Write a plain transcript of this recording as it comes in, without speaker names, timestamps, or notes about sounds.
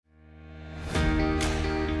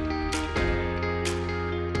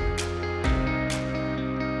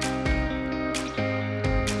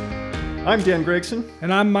I'm Dan Gregson.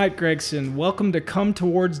 And I'm Mike Gregson. Welcome to Come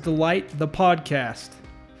Towards the Light, the podcast.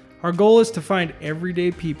 Our goal is to find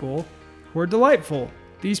everyday people who are delightful.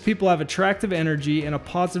 These people have attractive energy and a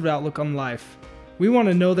positive outlook on life. We want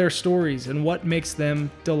to know their stories and what makes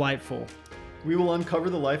them delightful. We will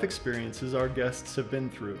uncover the life experiences our guests have been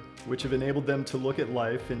through, which have enabled them to look at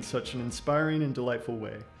life in such an inspiring and delightful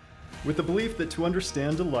way, with the belief that to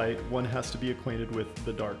understand delight, one has to be acquainted with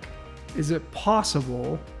the dark. Is it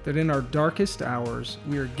possible that in our darkest hours,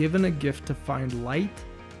 we are given a gift to find light,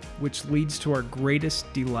 which leads to our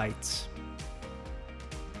greatest delights?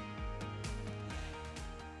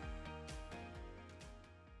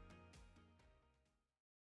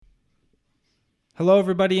 Hello,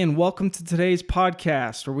 everybody, and welcome to today's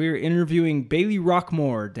podcast, where we are interviewing Bailey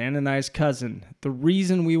Rockmore, Dan and I's cousin. The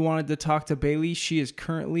reason we wanted to talk to Bailey, she is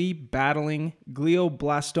currently battling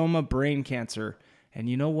glioblastoma brain cancer. And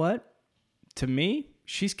you know what? To me,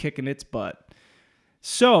 she's kicking its butt.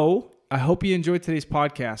 So I hope you enjoyed today's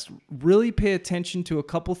podcast. Really pay attention to a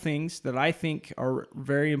couple things that I think are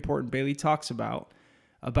very important. Bailey talks about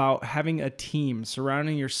having a team,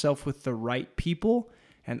 surrounding yourself with the right people,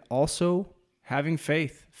 and also having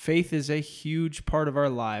faith. Faith is a huge part of our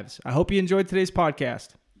lives. I hope you enjoyed today's podcast.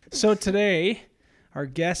 So today, our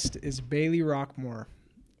guest is Bailey Rockmore.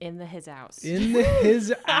 In his house. In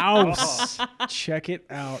his house. Check it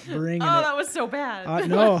out. Bringing it. Oh, that was so bad.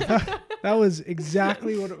 No, that was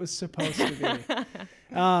exactly what it was supposed to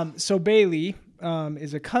be. So Bailey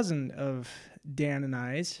is a cousin of Dan and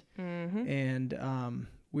I's. Mm-hmm. And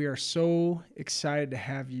we are so excited to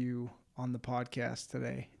have you on the podcast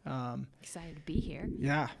today. Excited to be here.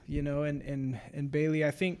 Yeah, and Bailey, I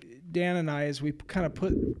think Dan and I, as we kind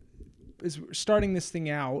of as we're starting this thing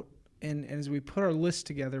out, and as we put our list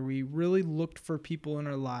together, we really looked for people in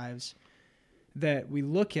our lives that we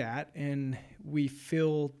look at and we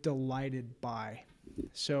feel delighted by.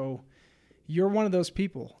 So you're one of those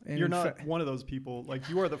people. And you're not one of those people. Like,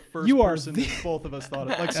 you are the first person that both of us thought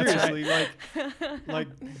of. Like, seriously, right.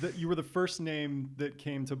 You were the first name that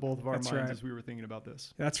came to both of our minds as we were thinking about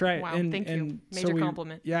this. That's right. Wow, thank you. Major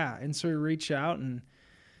compliment. Yeah, and so we reach out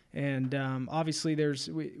and obviously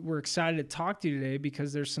we're excited to talk to you today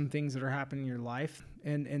because there's some things that are happening in your life.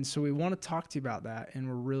 And so we want to talk to you about that, and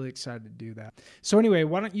we're really excited to do that. So anyway,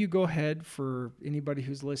 why don't you go ahead, for anybody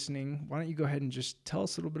who's listening, why don't you go ahead and just tell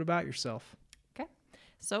us a little bit about yourself? Okay.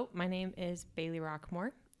 So my name is Bailey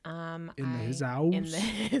Rockmore. In his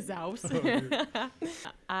house.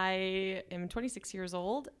 I am 26 years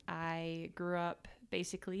old. I grew up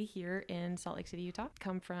basically here in Salt Lake City, Utah.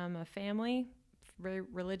 Come from a very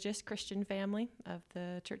religious Christian family of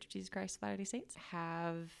the Church of Jesus Christ of Latter-day Saints.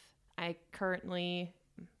 I currently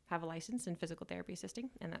have a license in physical therapy assisting,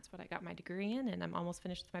 and that's what I got my degree in, and I'm almost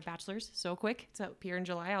finished with my bachelor's so quick. It's up here in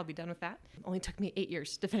July. I'll be done with that. Only took me 8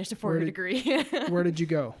 years to finish a 4-year degree. Where did you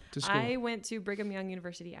go to school? I went to Brigham Young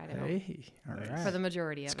University, Idaho. Hey, all right. For the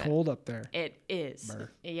majority of it. It's cold up there. It is. Burr.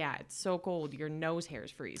 Yeah, it's so cold. Your nose hairs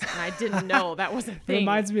freeze. And I didn't know that was a thing. It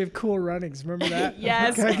reminds me of Cool Runnings. Remember that?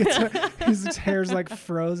 Yes. His hair's like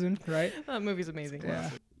frozen, right? That movie's amazing. Yeah.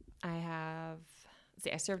 I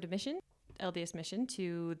served a mission. LDS mission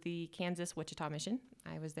to the Kansas Wichita mission.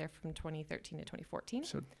 I was there from 2013 to 2014.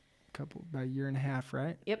 So about a year and a half,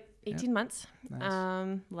 right? Yep, 18 months.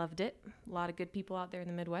 Nice. Loved it. A lot of good people out there in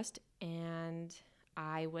the Midwest. And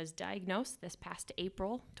I was diagnosed this past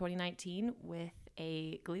April 2019 with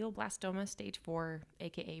a glioblastoma stage 4,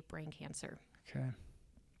 aka brain cancer. Okay.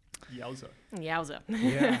 Yowza.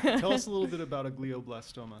 Yeah. Tell us a little bit about a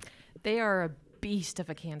glioblastoma. They are a beast of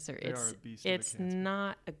a cancer. It's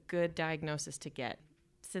not a good diagnosis to get.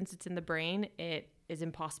 Since it's in the brain, it is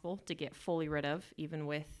impossible to get fully rid of, even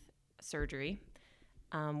with surgery.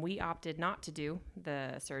 We opted not to do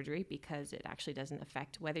the surgery because it actually doesn't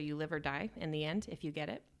affect whether you live or die in the end if you get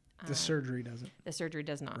it. The surgery doesn't. The surgery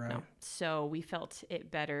does not, right. No. So we felt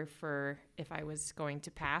it better for if I was going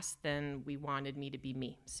to pass, then we wanted me to be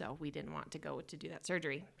me. So we didn't want to go to do that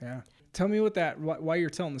surgery. Yeah. Tell me while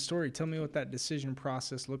you're telling the story, tell me what that decision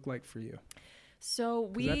process looked like for you.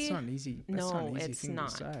 So that's not an easy thing to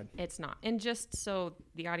decide. It's not. And just so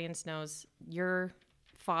the audience knows, your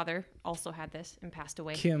father also had this and passed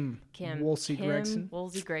away. Kim Woolsey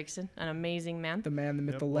Gregson, an amazing man. The man, the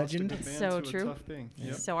myth, the legend. So true.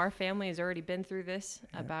 Yep. So our family has already been through this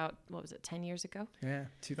about, 10 years ago? Yeah,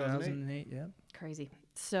 2008, yeah. Crazy.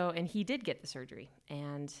 So, and he did get the surgery,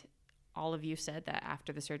 and all of you said that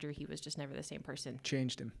after the surgery, he was just never the same person.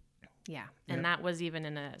 Changed him. Yeah. And that was even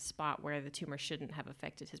in a spot where the tumor shouldn't have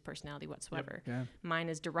affected his personality whatsoever. Yeah. Mine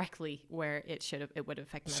is directly where it would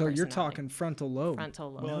affect my So personality. you're talking frontal lobe.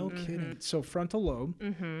 Frontal lobe. No kidding. So frontal lobe,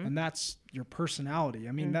 and that's your personality.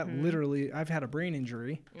 I mean, that literally, I've had a brain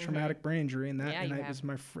injury, traumatic brain injury, and that, Yeah, and you it have. was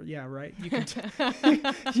my, yeah, right. You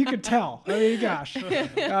can, you could tell. I mean, gosh,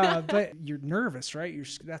 but you're nervous, right?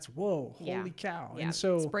 That's whoa, Yeah. holy cow. Yeah. And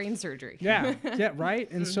so, it's brain surgery. yeah, right.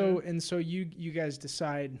 And so you guys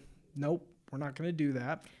decide, nope, we're not going to do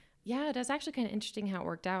that. Yeah, it is actually kind of interesting how it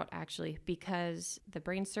worked out, actually, because the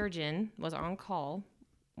brain surgeon was on call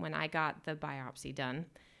when I got the biopsy done.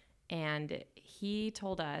 And he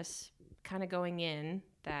told us, kind of going in,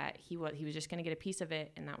 that he was just going to get a piece of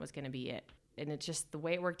it, and that was going to be it. And it's just the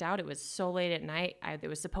way it worked out. It was so late at night. It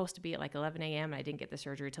was supposed to be at like 11 a.m. and I didn't get the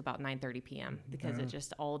surgery till about 9:30 p.m. because it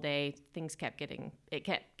just all day, things kept getting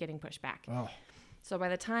pushed back. Oh, So by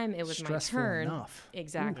the time it was stressful my turn, enough.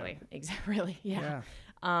 exactly, really, yeah.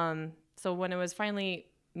 So when it was finally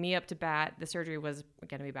me up to bat, the surgery was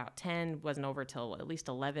going to be about 10, wasn't over till at least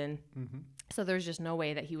 11. So there's just no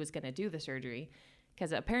way that he was going to do the surgery,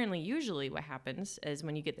 because apparently usually what happens is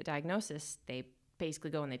when you get the diagnosis, they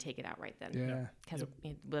basically go and they take it out right then. Yeah. Because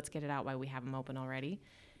let's get it out while we have them open already.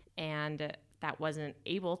 And that wasn't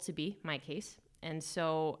able to be my case. And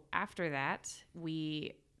so after that,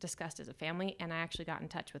 we discussed as a family, and I actually got in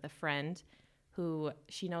touch with a friend who,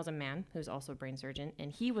 she knows a man who's also a brain surgeon,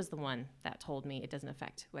 and he was the one that told me it doesn't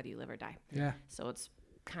affect whether you live or die. Yeah. So it's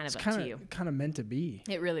kind of up to you. Kind of meant to be.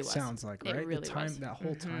 It really was. Sounds like, right? It really the time, was. that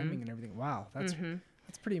whole timing and everything. Wow, that's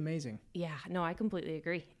pretty amazing. Yeah, no, I completely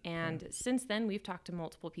agree. And since then, we've talked to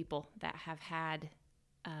multiple people that have had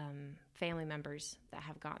family members that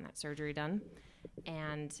have gotten that surgery done.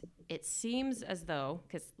 And it seems as though,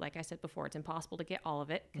 because like I said before, it's impossible to get all of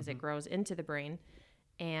it because it grows into the brain.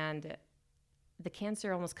 And the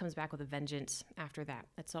cancer almost comes back with a vengeance after that.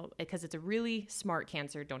 It's all because it's a really smart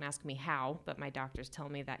cancer. Don't ask me how, but my doctors tell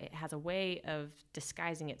me that it has a way of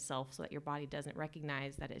disguising itself so that your body doesn't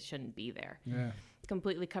recognize that it shouldn't be there. Yeah. It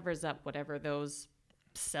completely covers up whatever those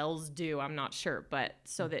cells do. I'm not sure, but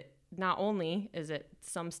so that not only is it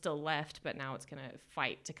some still left, but now it's going to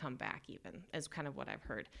fight to come back, even, is kind of what I've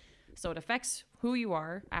heard. So it affects who you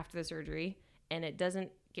are after the surgery, and it doesn't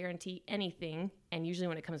guarantee anything. And usually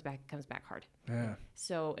when it comes back hard. Yeah.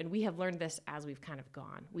 So, and we have learned this as we've kind of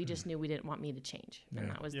gone. We just knew we didn't want me to change. And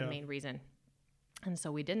that was the main reason. And so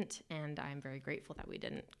we didn't. And I'm very grateful that we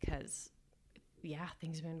didn't, because,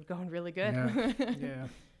 things have been going really good. Yeah. Yeah.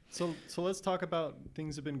 So let's talk about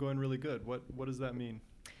things have been going really good. What does that mean?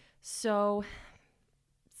 So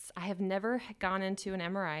I have never gone into an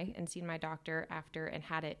MRI and seen my doctor after and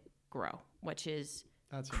had it grow, which is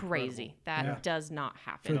That's crazy. incredible. That does not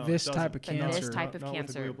happen. For this type of cancer. This type of not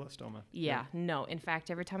cancer. with a glioblastoma. Yeah, no. In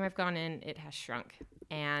fact, every time I've gone in, it has shrunk.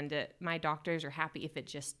 And my doctors are happy if it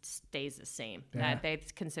just stays the same. Yeah. That they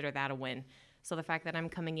consider that a win. So the fact that I'm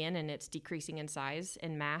coming in and it's decreasing in size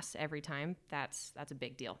and mass every time, that's a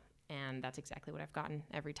big deal. And that's exactly what I've gotten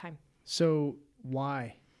every time. So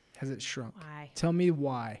why has it shrunk? Why? Tell me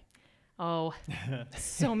why. Oh,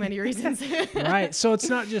 so many reasons. Right. So it's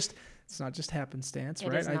not just happenstance, It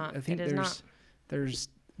right? is not. I think It is there's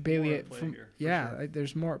Bailey More at play here, for sure.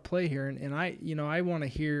 there's more at play here, and I want to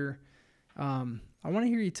hear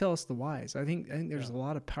you tell us the whys. I think there's a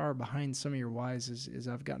lot of power behind some of your whys as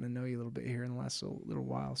I've gotten to know you a little bit here in the last little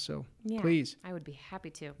while. So please. I would be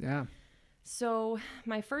happy to. Yeah. So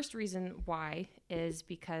my first reason why is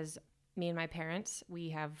because me and my parents, we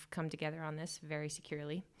have come together on this very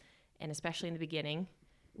securely. And especially in the beginning,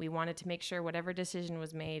 we wanted to make sure whatever decision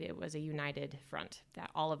was made, it was a united front, that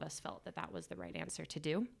all of us felt that was the right answer to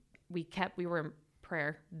do. We were in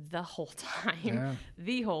prayer the whole time,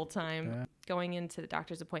 going into the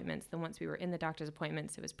doctor's appointments. Then once we were in the doctor's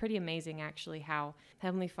appointments, it was pretty amazing actually how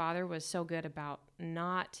Heavenly Father was so good about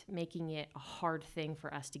not making it a hard thing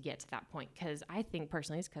for us to get to that point. Because I think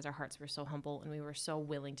personally it's because our hearts were so humble and we were so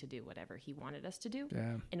willing to do whatever He wanted us to do.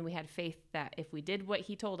 Yeah. And we had faith that if we did what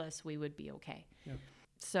He told us, we would be okay. Yeah.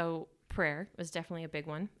 So prayer was definitely a big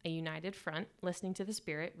one. A united front, listening to the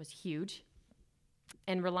Spirit was huge.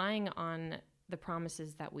 And relying on the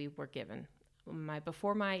promises that we were given.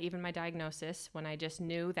 Before my diagnosis, when I just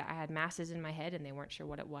knew that I had masses in my head and they weren't sure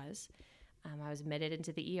what it was, I was admitted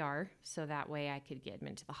into the ER so that way I could get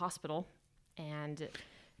admitted to the hospital. And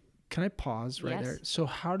can I pause right Yes. there? So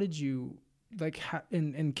how did you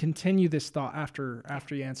and continue this thought after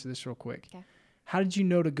you answer this real quick? Okay. How did you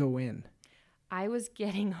know to go in? I was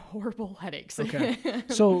getting horrible headaches. Okay.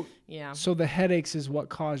 So yeah. So the headaches is what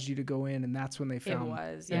caused you to go in, and that's when they It found.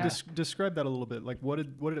 was, And yeah. describe that a little bit. Like, what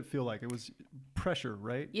did it feel like? It was pressure,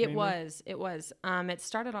 right? It Mainly? was. It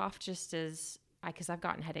started off just as because I've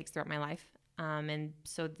gotten headaches throughout my life, and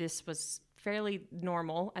so this was fairly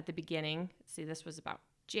normal at the beginning. See, this was about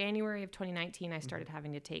January of 2019. I started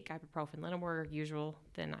having to take ibuprofen, a little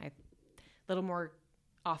more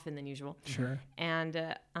often than usual. Sure.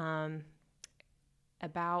 And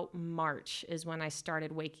about March is when I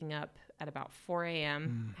started waking up at about 4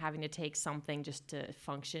 a.m. having to take something just to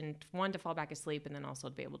function. One, to fall back asleep, and then also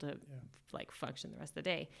to be able to like function the rest of the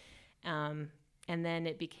day. And then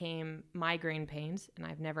it became migraine pains, and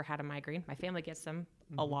I've never had a migraine. My family gets them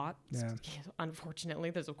a lot. Yeah. Unfortunately,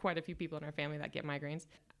 there's quite a few people in our family that get migraines.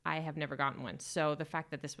 I have never gotten one. So the fact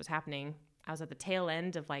that this was happening, I was at the tail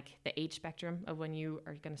end of like the age spectrum of when you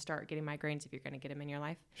are going to start getting migraines if you're going to get them in your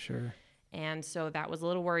life. Sure. And so that was a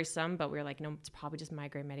little worrisome, but we were like, no, it's probably just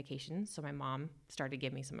migraine medication. So my mom started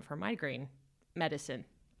giving me some of her migraine medicine.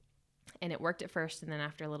 And it worked at first, and then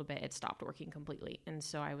after a little bit, it stopped working completely. And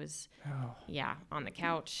so I was, on the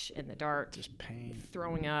couch in the dark, Just pain,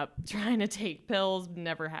 throwing up, trying to take pills,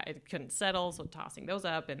 it couldn't settle, so tossing those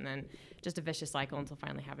up, and then just a vicious cycle until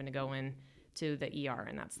finally having to go in to the ER.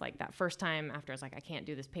 And that's like that first time after I was like, I can't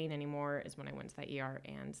do this pain anymore, is when I went to the ER,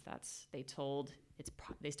 and they told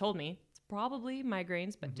me it's probably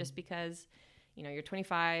migraines, but just because you're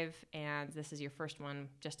 25 and this is your first one,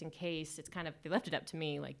 just in case, they left it up to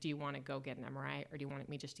me. Like, do you want to go get an MRI, or do you want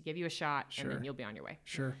me just to give you a shot and then you'll be on your way?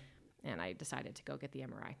 Sure. And I decided to go get the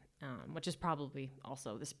MRI, which is probably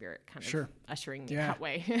also the Spirit kind of Sure. ushering me that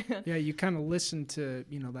way. Yeah. You kind of listen to,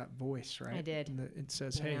 that voice, right? I did. It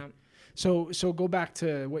says, hey, Yeah. So go back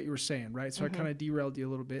to what you were saying, right? So I kind of derailed you a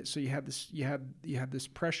little bit. So you had this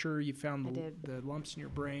pressure, you found the lumps in your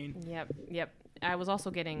brain. Yep. I was also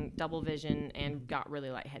getting double vision and got really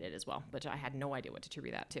lightheaded as well, which I had no idea what to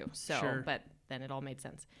attribute that to. So, Sure. But then it all made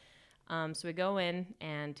sense. So we go in,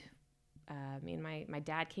 and me and my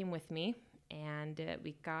dad came with me, and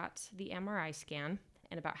we got the MRI scan.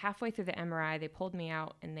 And about halfway through the MRI, they pulled me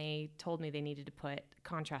out, and they told me they needed to put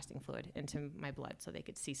contrasting fluid into my blood so they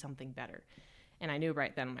could see something better. And I knew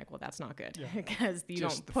right then, I'm like, well, that's not good, because you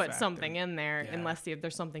Just don't the put fact something of- in there yeah. unless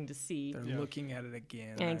there's something to see. They're looking at it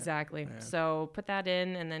again. Exactly. Yeah. So put that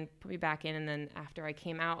in, and then put me back in. And then after I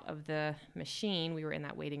came out of the machine, we were in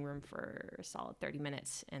that waiting room for a solid 30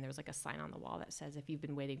 minutes. And there was like a sign on the wall that says, if you've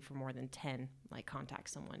been waiting for more than 10, like, contact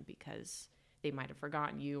someone, because they might have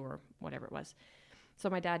forgotten you or whatever it was. So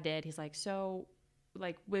my dad did. He's like, so,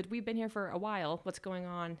 like, we've been here for a while. What's going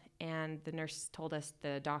on? And the nurse told us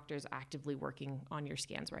the doctor's actively working on your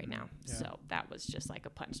scans right now. Yeah. So that was just like a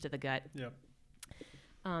punch to the gut. Yep.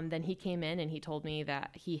 Then he came in and he told me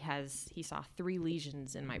that he saw 3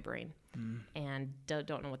 lesions in my brain and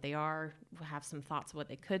don't know what they are, have some thoughts of what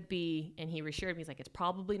they could be. And he reassured me, he's like, it's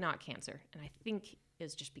probably not cancer. And I think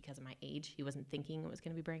it's just because of my age. He wasn't thinking it was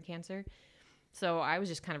going to be brain cancer. So I was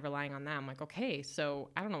just kind of relying on that. I'm like, okay, so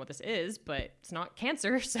I don't know what this is, but it's not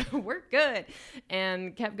cancer, so we're good.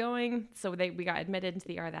 And kept going. So we got admitted into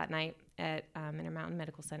the ER that night at Intermountain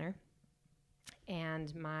Medical Center.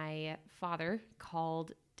 And my father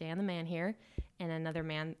called Dan the man here and another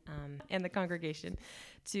man in the congregation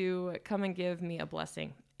to come and give me a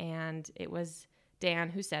blessing. And it was Dan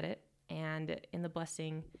who said it. And in the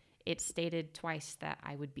blessing, it stated twice that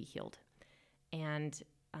I would be healed. And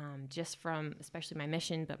just from especially my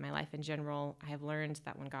mission, but my life in general, I have learned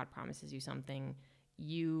that when God promises you something,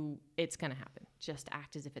 it's going to happen. Just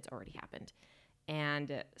act as if it's already happened.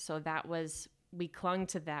 And so we clung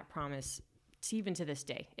to that promise. Even to this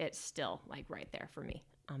day, it's still like right there for me.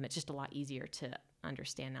 It's just a lot easier to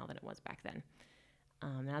understand now than it was back then.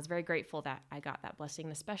 And I was very grateful that I got that blessing,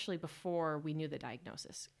 especially before we knew the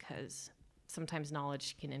diagnosis, because sometimes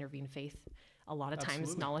knowledge can intervene faith. A lot of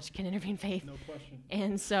times knowledge can intervene faith. No question.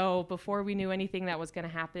 And so before we knew anything that was going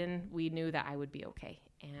to happen, we knew that I would be okay.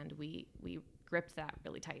 And we gripped that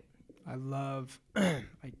really tight. I love, I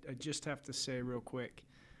just have to say real quick,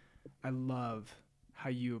 I love how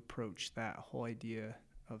you approach that whole idea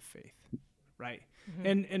of faith, right?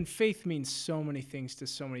 Mm-hmm. And faith means so many things to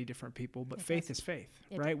so many different people, but faith is faith,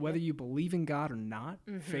 right? Whether you believe in God or not,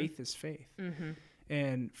 faith is faith. Mm-hmm.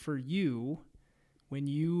 And for you, when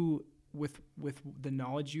you, with the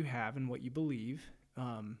knowledge you have and what you believe,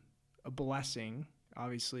 a blessing,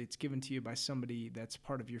 obviously it's given to you by somebody that's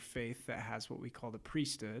part of your faith that has what we call the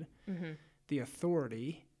priesthood, the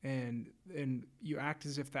authority, and you act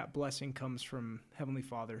as if that blessing comes from Heavenly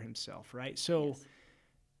Father himself, right? So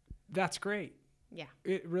that's great. Yeah.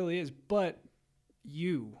 It really is. But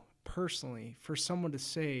you personally, for someone to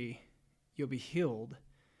say you'll be healed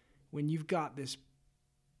when you've got this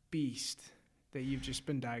beast that you've just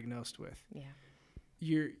been diagnosed with. Yeah.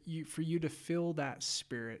 For you to feel that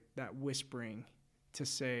spirit, that whispering to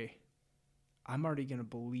say, I'm already going to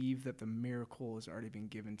believe that the miracle has already been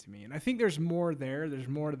given to me. And I think there's more there. There's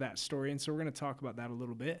more to that story. And so we're going to talk about that a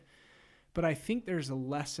little bit. But I think there's a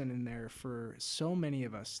lesson in there for so many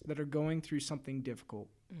of us that are going through something difficult.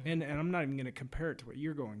 And I'm not even going to compare it to what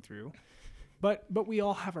you're going through. But we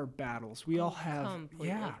all have our battles. We all have, completely.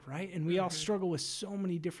 yeah, right? And we all struggle with so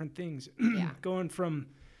many different things. Yeah. Going from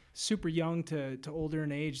super young to older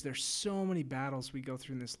in age, there's so many battles we go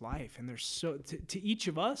through in this life. And there's so, to each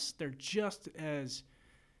of us, they're just as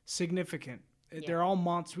significant. Yeah. They're all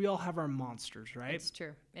monsters. We all have our monsters, right? It's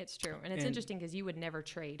true. It's true. And it's interesting because you would never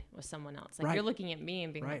trade with someone else. Like Right. you're looking at me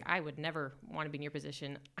and being Right. like, I would never want to be in your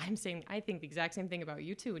position. I'm saying, I think the exact same thing about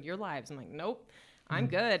you too in your lives. I'm like, nope, I'm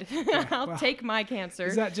good. I'll Well, take my cancer.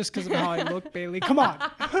 Is that just because of how I look, Bailey? Come on.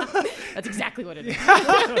 That's exactly what it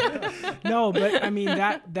is. No, but I mean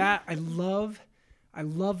that I love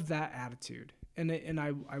that attitude, and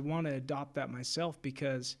I want to adopt that myself,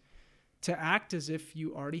 because to act as if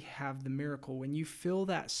you already have the miracle when you feel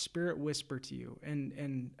that spirit whisper to you,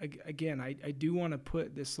 and again, I do want to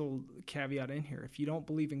put this little caveat in here. If you don't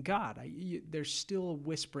believe in God, there's still a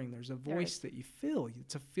whispering. There's a voice that you feel.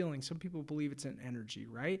 It's a feeling. Some people believe it's an energy,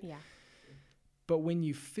 right? Yeah. But when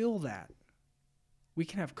you feel that, we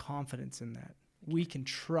can have confidence in that. We can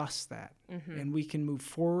trust that, and we can move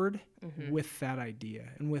forward with that idea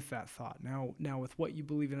and with that thought. Now, with what you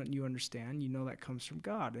believe in and you understand, you know that comes from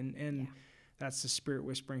God, and that's the Spirit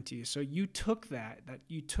whispering to you. So you took that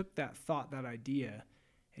thought, that idea,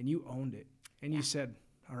 and you owned it, and you said,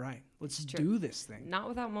 "All right, let's do this thing." Not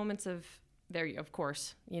without moments of of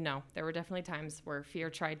course, there were definitely times where fear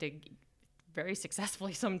tried to very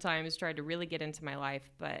successfully sometimes tried to really get into my life,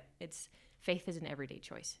 but faith is an everyday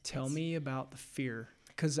choice. Tell me about the fear,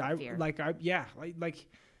 because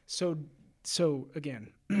so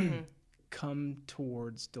again, come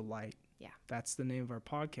towards delight. Yeah, that's the name of our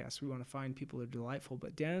podcast. We want to find people that are delightful.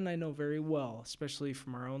 But Dan and I know very well, especially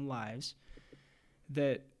from our own lives,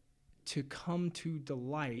 that to come to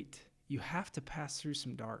delight, you have to pass through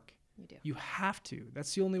some dark. You do. You have to.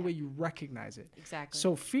 That's the only way you recognize it. Exactly.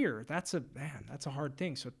 So fear, that's a hard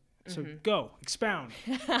thing. So go, expound.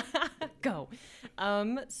 Go.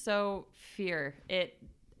 So fear,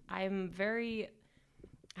 I'm very,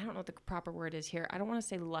 I don't know what the proper word is here. I don't want to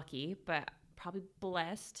say lucky, but probably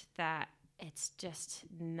blessed that it's just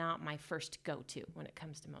not my first go-to when it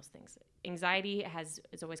comes to most things. Anxiety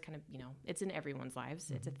is always kind of, it's in everyone's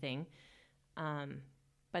lives. It's a thing.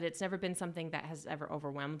 But it's never been something that has ever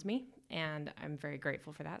overwhelmed me. And I'm very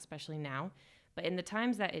grateful for that, especially now. But in the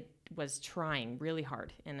times that it was trying really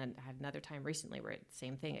hard, and then I had another time recently where it's the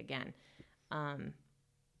same thing again,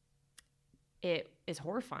 it is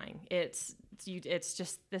horrifying. It's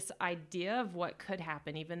just this idea of what could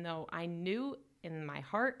happen, even though I knew in my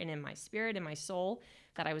heart and in my spirit and my soul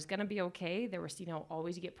that I was going to be okay. There was,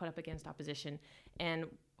 always you get put up against opposition. And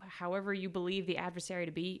however you believe the adversary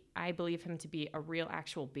to be, I believe him to be a real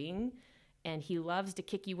actual being. And he loves to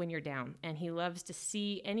kick you when you're down. And he loves to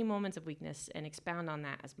see any moments of weakness and expound on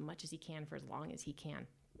that as much as he can for as long as he can.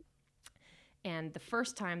 And the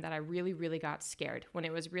first time that I really, really got scared, when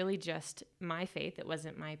it was really just my faith, it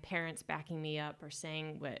wasn't my parents backing me up or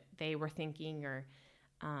saying what they were thinking, or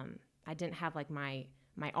I didn't have like my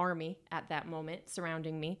army at that moment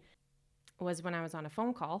surrounding me, was when I was on a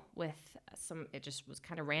phone call with it just was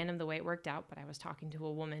kind of random the way it worked out, but I was talking to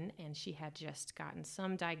a woman and she had just gotten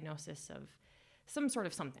some diagnosis of some sort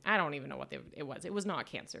of something. I don't even know what it was. It was not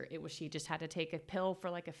cancer. She just had to take a pill for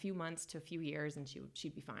like a few months to a few years and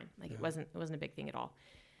she'd be fine. Like it wasn't a big thing at all.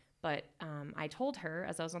 But I told her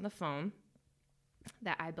as I was on the phone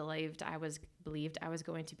that I believed I was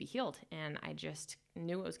going to be healed, and I just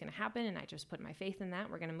knew it was going to happen, and I just put my faith in that.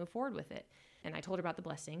 We're going to move forward with it. And I told her about the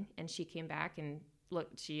blessing, and she came back and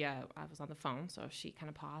looked. I was on the phone, so she kind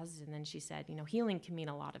of paused, and then she said, healing can mean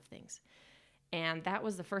a lot of things. And that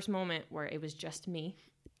was the first moment where it was just me,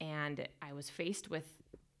 and I was faced with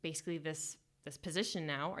basically this position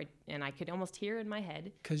now, and I could almost hear in my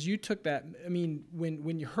head. Because you took that. I mean,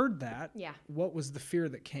 when you heard that, yeah, what was the fear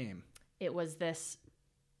that came? It was this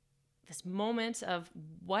moment of,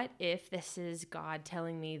 what if this is God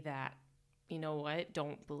telling me that,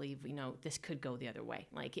 don't believe, this could go the other way.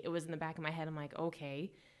 Like, it was in the back of my head. I'm like,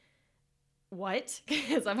 okay, what?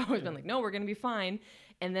 Because I've always been like, no, we're going to be fine.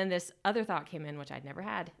 And then this other thought came in, which I'd never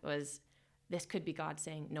had, was this could be God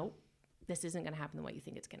saying, nope, this isn't going to happen the way you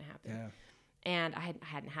think it's going to happen. Yeah. And I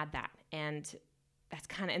hadn't had that. And that's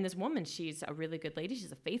kind of, and this woman, she's a really good lady.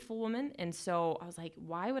 She's a faithful woman. And so I was like,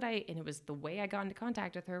 why would I, and it was the way I got into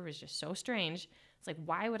contact with her was just so strange. It's like,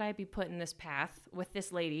 why would I be put in this path with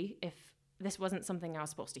this lady if this wasn't something I was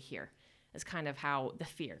supposed to hear? Is kind of how the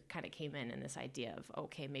fear kind of came in this idea of,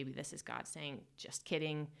 okay, maybe this is God saying, just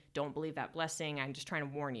kidding, don't believe that blessing, I'm just trying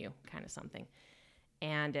to warn you, kind of something.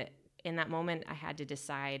 And in that moment, I had to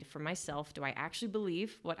decide for myself, do I actually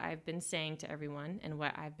believe what I've been saying to everyone and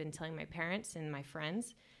what I've been telling my parents and my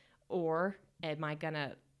friends, or am I going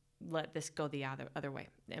to let this go the other way?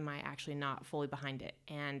 Am I actually not fully behind it?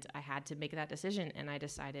 And I had to make that decision, and I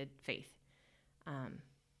decided faith,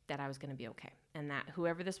 that I was going to be okay. And that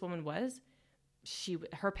whoever this woman was,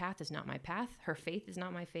 her path is not my path. Her faith is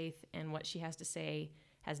not my faith. And what she has to say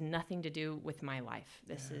has nothing to do with my life.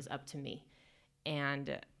 This is up to me.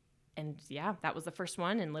 And yeah, that was the first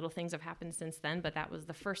one. And little things have happened since then. But that was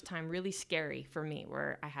the first time really scary for me,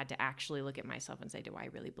 where I had to actually look at myself and say, do I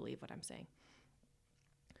really believe what I'm saying?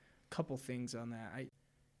 Couple things on that.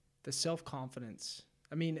 The self-confidence.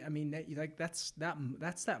 I mean, that's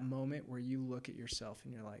that moment where you look at yourself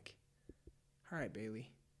and you're like, all right,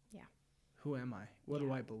 Bailey. Yeah. Who am I? What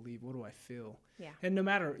do I believe? What do I feel? Yeah. And no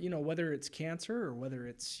matter, whether it's cancer or whether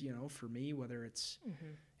it's, for me, whether it's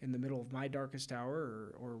in the middle of my darkest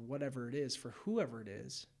hour or whatever it is, for whoever it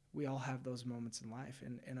is, we all have those moments in life.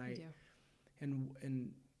 And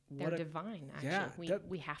they're divine, actually. Yeah,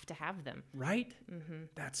 we have to have them. Right? Mm-hmm.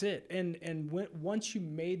 That's it. And once you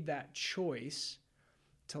made that choice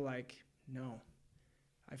to no,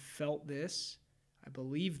 I felt this, I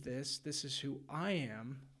believe this is who I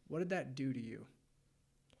am, what did that do to you?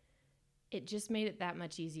 It just made it that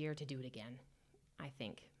much easier to do it again, I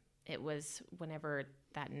think. It was whenever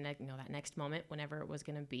that next moment, whenever it was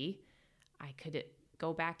going to be, I could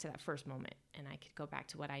go back to that first moment, and I could go back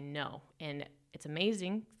to what I know. And it's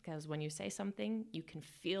amazing because when you say something, you can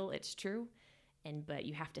feel it's true, but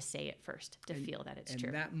you have to say it first to feel that it's true.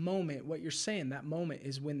 And that moment, what you're saying, that moment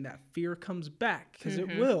is when that fear comes back, because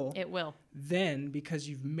it will. It will. Then, because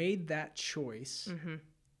you've made that choice,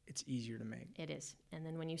 it's easier to make. It is. And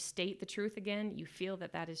then when you state the truth again, you feel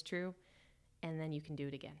that is true, and then you can do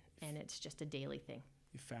it again. And it's just a daily thing.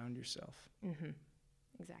 You found yourself. Mm-hmm.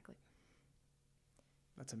 Exactly.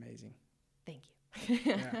 That's amazing. Thank you.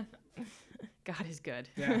 Yeah. God is good.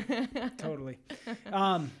 Yeah, totally.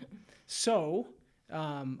 I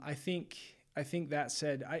think that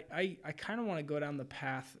said, I kind of want to go down the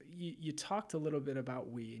path. You talked a little bit about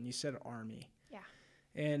and you said Army. Yeah.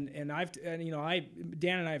 Dan and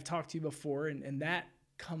I have talked to you before, and that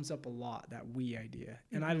comes up a lot, that idea.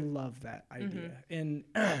 And I love that idea. And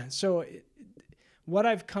so what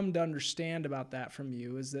I've come to understand about that from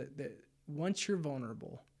you is that once you're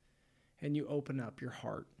vulnerable and you open up your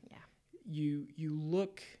heart, you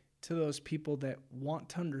look to those people that want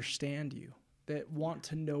to understand you, that want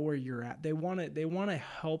to know where you're at. They want to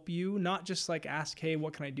help you, not just ask, hey,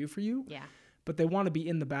 what can I do for you? Yeah. But they want to be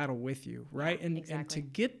in the battle with you, right? Yeah, and to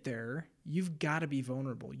get there, you've got to be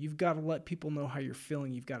vulnerable. You've got to let people know how you're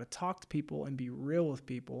feeling. You've got to talk to people and be real with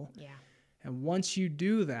people. Yeah. And once you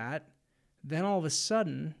do that, then all of a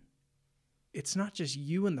sudden, it's not just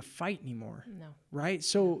you in the fight anymore. No. Right?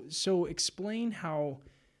 So explain how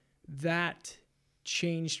that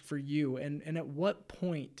changed for you, and at what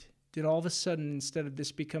point did all of a sudden, instead of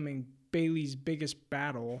this becoming Bailey's biggest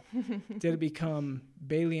battle, did it become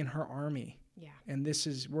Bailey and her army? Yeah. And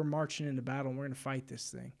we're marching into battle and we're going to fight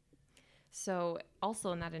this thing. So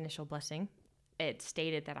also in that initial blessing, it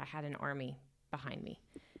stated that I had an army behind me.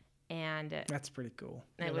 And that's pretty cool.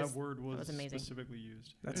 That word was amazing. Specifically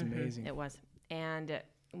used. That's amazing. It was. And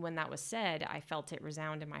when that was said, I felt it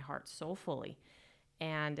resound in my heart so fully.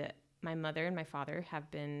 And my mother and my father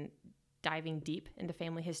have been diving deep into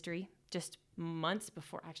family history just months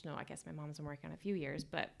before. Actually, no, I guess my mom's been working on it a few years,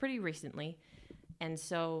 but pretty recently. And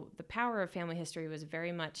so the power of family history was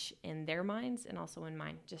very much in their minds and also in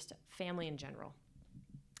mine, just family in general.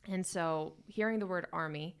 And so hearing the word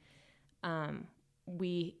army,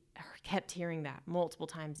 we kept hearing that multiple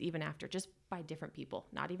times, even after, just by different people,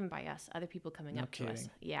 not even by us, other people coming up to us.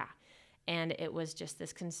 Yeah. And it was just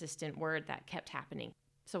this consistent word that kept happening.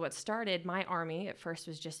 So what started my army at first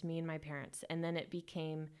was just me and my parents. And then it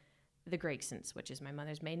became the Gregsons, which is my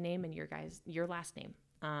mother's maiden name and your last name.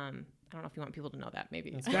 I don't know if you want people to know that,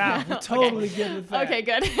 maybe. Yeah, we're totally good with that. Okay,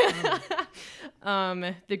 good.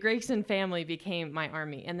 The Gregson family became my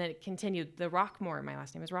army, and then it continued. The Rockmore, my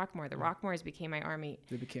last name is Rockmore. The Rockmores became my army.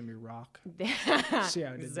 They became your rock. See how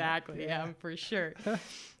I did exactly, that? Yeah, for sure.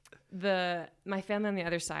 my family on the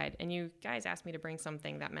other side, and you guys asked me to bring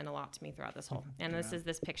something that meant a lot to me throughout this whole, and this is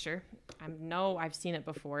this picture. I've seen it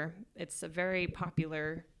before. It's a very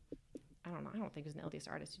popular, I don't think it was an LDS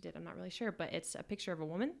artist who did, I'm not really sure, but it's a picture of a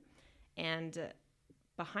woman, and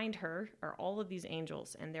behind her are all of these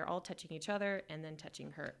angels, and they're all touching each other and then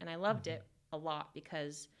touching her. And I loved it a lot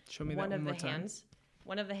because Show me one of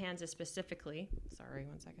the hands is specifically, sorry,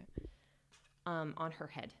 one second, on her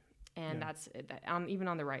head. And that's even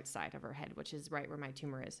on the right side of her head, which is right where my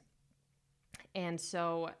tumor is. And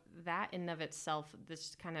so that in and of itself,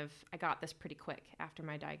 I got this pretty quick after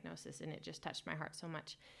my diagnosis, and it just touched my heart so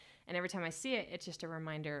much. And every time I see it, it's just a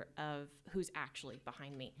reminder of who's actually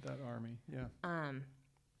behind me. That army, yeah.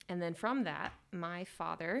 And then from that, my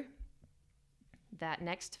father, that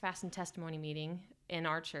next Fast and Testimony meeting in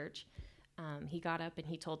our church, he got up and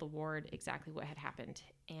he told the ward exactly what had happened.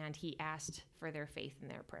 And he asked for their faith and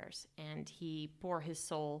their prayers. And he poured his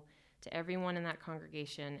soul to everyone in that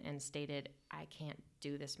congregation and stated, I can't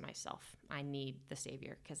do this myself. I need the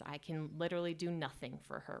Savior because I can literally do nothing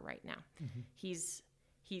for her right now. Mm-hmm.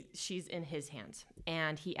 She's in his hands.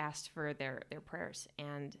 And he asked for their prayers.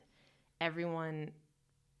 And everyone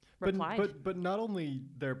replied. But not only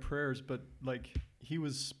their prayers, but like he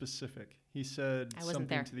was specific. He said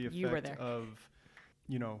something to the effect of,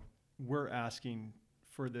 we're asking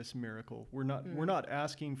for this miracle. We're not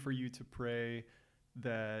asking for you to pray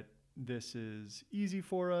that this is easy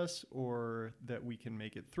for us or that we can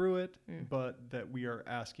make it through it, but that we are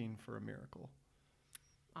asking for a miracle.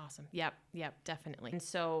 Awesome. Yep, definitely. And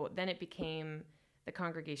so then it became the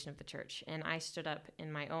congregation of the church, and I stood up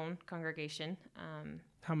in my own congregation.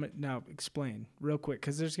 How many? Now explain real quick,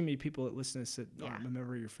 because there's gonna be people that listen to this that aren't a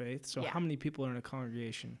member of your faith. So how many people are in a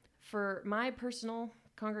congregation? For my personal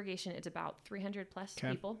congregation, it's about 300 plus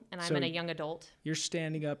people, and I'm in a young adult. You're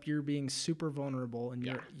standing up, you're being super vulnerable, and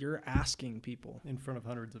you're asking people in front of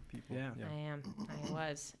hundreds of people. Yeah. I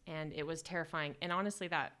was, and it was terrifying. And honestly,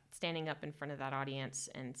 that standing up in front of that audience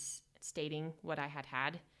and stating what I had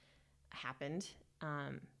happened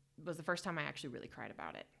was the first time I actually really cried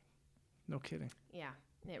about it. No kidding. Yeah.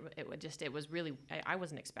 It was really, I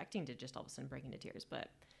wasn't expecting to just all of a sudden break into tears, but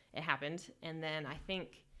it happened. And then I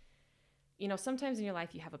think, sometimes in your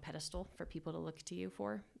life you have a pedestal for people to look to you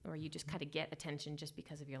for, or you just kind of get attention just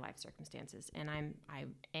because of your life circumstances. And I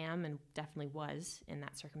am and definitely was in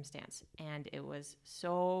that circumstance. And it was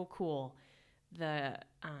so cool, the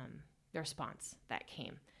response that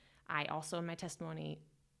came. I also, in my testimony,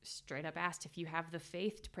 straight up asked, if you have the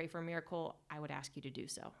faith to pray for a miracle, I would ask you to do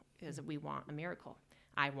so, because we want a miracle.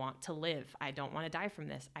 I want to live. I don't want to die from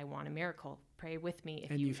this. I want a miracle. Pray with me.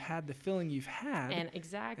 You've had the feeling you've had. And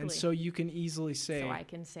exactly. And so you can easily say, so I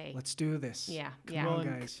can say, let's do this. Yeah. Come on,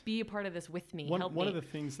 guys. Be a part of this with me. One me. of the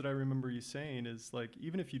things that I remember you saying is, like,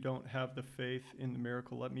 even if you don't have the faith in the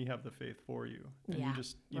miracle, let me have the faith for you. And you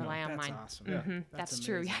just, rely on that's mine. Awesome. Mm-hmm. Yeah. That's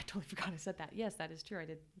true. Yeah, I totally forgot I said that. Yes, that is true. I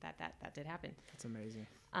did that did happen. That's amazing.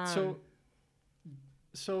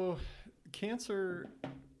 So cancer,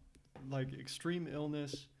 like extreme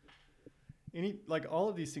illness, all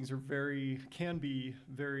of these things can be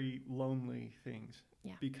very lonely things.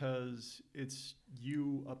 Yeah. Because it's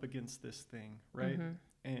you up against this thing, right?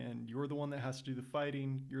 Mm-hmm. And you're the one that has to do the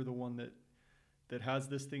fighting. You're the one that has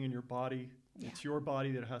this thing in your body. Yeah. It's your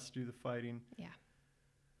body that has to do the fighting. Yeah.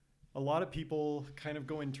 A lot of people kind of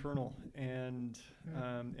go internal and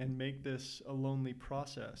make this a lonely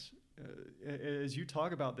process. As you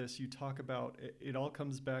talk about this, you talk about it all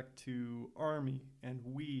comes back to Army and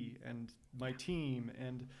we and my team.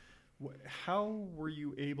 And how were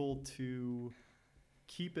you able to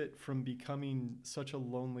keep it from becoming such a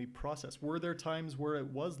lonely process? Were there times where it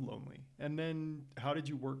was lonely? And then how did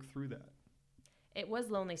you work through that? It was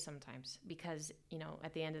lonely sometimes because,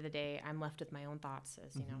 at the end of the day, I'm left with my own thoughts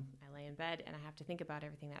as, I lay in bed and I have to think about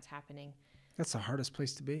everything that's happening. That's the hardest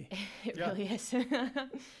place to be. It really is.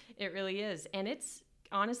 It really is. And it's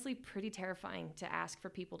honestly pretty terrifying to ask for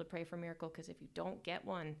people to pray for a miracle, because if you don't get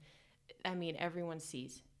one, everyone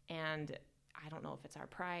sees. And I don't know if it's our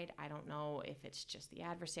pride. I don't know if it's just the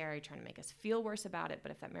adversary trying to make us feel worse about it.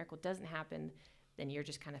 But if that miracle doesn't happen, then you're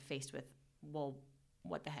just kind of faced with, well,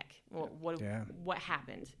 what the heck? What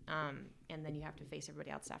happened? And then you have to face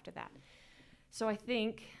everybody else after that. So I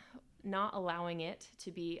think not allowing it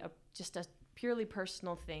to be just a purely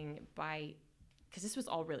personal thing because this was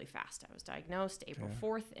all really fast. I was diagnosed April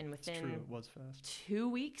 4th, and within it was fast. 3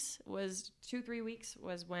 weeks was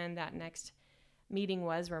when that next meeting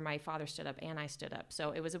was, where my father stood up and I stood up. So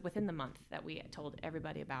it was within the month that we told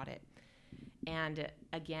everybody about it. And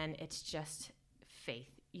again, it's just faith.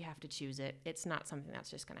 You have to choose it. It's not something that's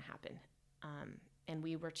just going to happen. And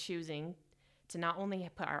we were choosing to not only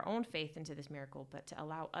put our own faith into this miracle, but to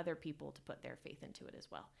allow other people to put their faith into it as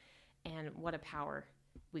well. And what a power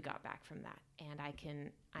we got back from that. And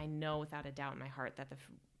I know without a doubt in my heart that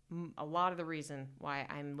a lot of the reason why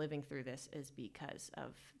I'm living through this is because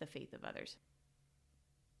of the faith of others.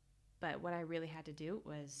 But what I really had to do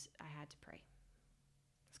was I had to pray.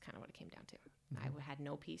 That's kind of what it came down to. Mm-hmm. I had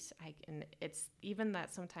no peace. And it's even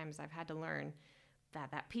that sometimes I've had to learn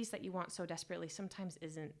that peace that you want so desperately sometimes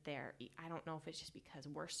isn't there. I don't know if it's just because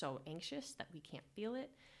we're so anxious that we can't feel it,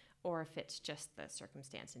 or if it's just the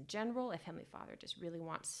circumstance in general, if Heavenly Father just really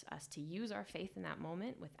wants us to use our faith in that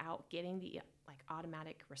moment without getting the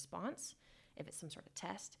automatic response, if it's some sort of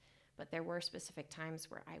test. But there were specific times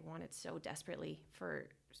where I wanted so desperately for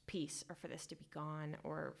peace, or for this to be gone,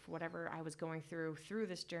 or for whatever I was going through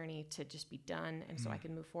this journey to just be done, and so I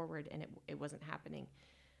could move forward, and it wasn't happening.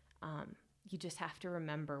 You just have to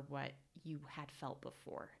remember what you had felt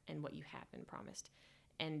before and what you had been promised,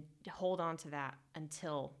 and hold on to that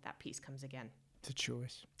until that peace comes again. It's a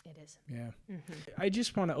choice. It is. Yeah. Mm-hmm. I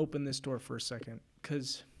just want to open this door for a second,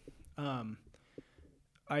 because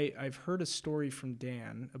I've heard a story from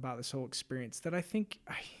Dan about this whole experience that I think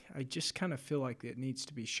I just kind of feel like it needs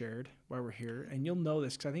to be shared while we're here. And you'll know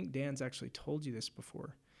this because I think Dan's actually told you this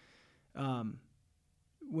before.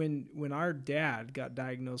 When our dad got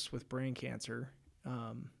diagnosed with brain cancer,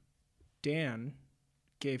 Dan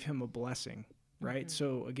gave him a blessing, right?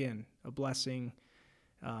 Mm-hmm. So again, a blessing.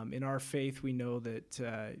 In our faith, we know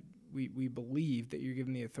that we believe that you're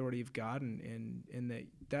given the authority of God, and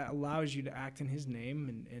that allows you to act in His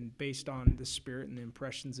name, and based on the Spirit and the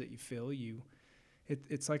impressions that you feel,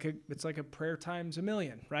 it's like a prayer times a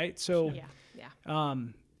million, right? So yeah.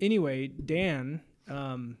 Anyway, Dan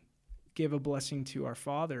gave a blessing to our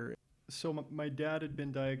father. So my dad had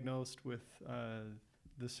been diagnosed with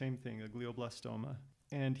the same thing, a glioblastoma,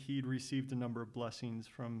 and he'd received a number of blessings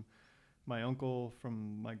from my uncle,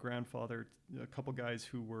 from my grandfather, a couple guys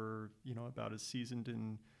who were, about as seasoned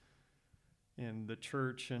in the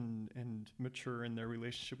church and mature in their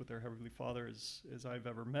relationship with their Heavenly Father as I've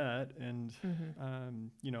ever met. And,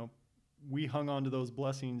 mm-hmm. We hung on to those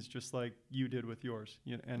blessings just like you did with yours.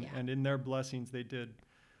 And in their blessings, they did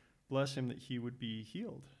bless him that he would be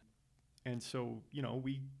healed. And so,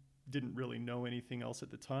 we didn't really know anything else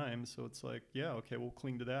at the time. So it's like, yeah, okay, we'll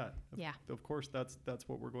cling to that. Yeah. Of course, that's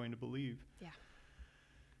what we're going to believe. Yeah.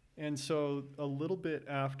 And so a little bit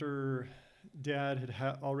after Dad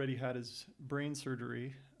had already had his brain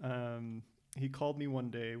surgery, he called me one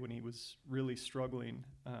day when he was really struggling.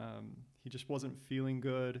 He just wasn't feeling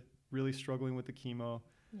good, really struggling with the chemo.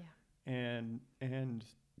 Yeah. And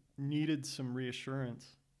needed some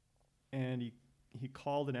reassurance. And he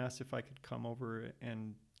called and asked if I could come over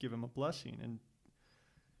and give him a blessing. And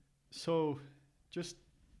so just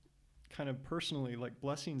kind of personally, like,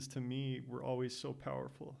 blessings to me were always so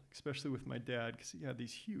powerful, especially with my dad, because he had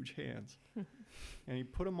these huge hands. And he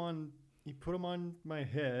put them on my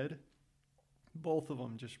head, both of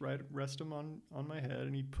them, just rest them on my head,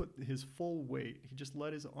 and he put his full weight. He just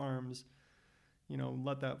let his arms,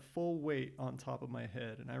 let that full weight on top of my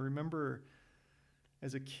head. And I remember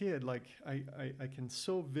as a kid, like, I can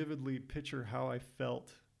so vividly picture how I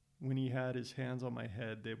felt when he had his hands on my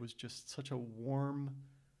head. There was just such a warm,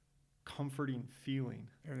 comforting feeling.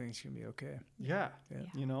 Everything's going to be okay. Yeah.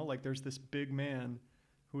 Like, there's this big man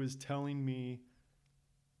who is telling me,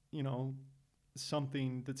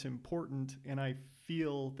 something that's important, and I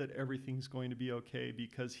feel that everything's going to be okay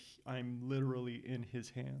because I'm literally in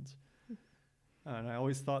his hands. And I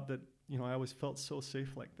always thought that, I always felt so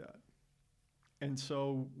safe like that. And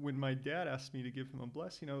so when my dad asked me to give him a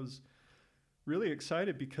blessing, I was really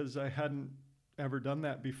excited because I hadn't ever done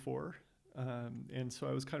that before. And so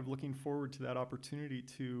I was kind of looking forward to that opportunity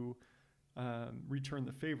to return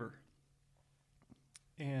the favor.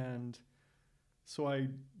 And so I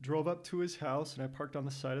drove up to his house, and I parked on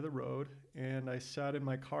the side of the road, and I sat in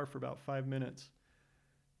my car for about 5 minutes.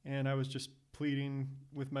 And I was just pleading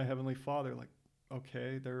with my Heavenly Father, like,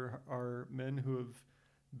 okay, there are men who have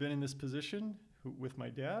been in this position with my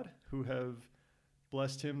dad, who have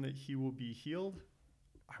blessed him that he will be healed.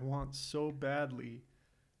 I want so badly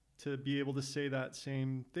to be able to say that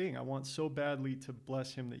same thing. I want so badly to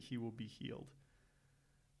bless him that he will be healed.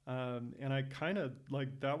 And I kind of,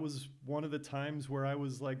 like, that was one of the times where I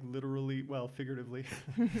was, like, literally, well, figuratively,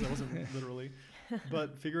 because I wasn't literally,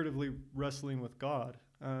 but figuratively wrestling with God.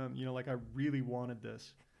 Like, I really wanted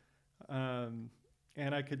this. And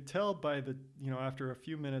I could tell by the, after a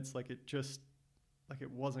few minutes, like,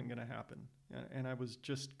 it wasn't going to happen. And I was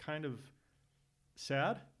just kind of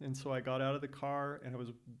sad. And so I got out of the car and I was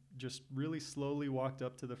just really slowly walked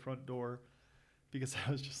up to the front door, because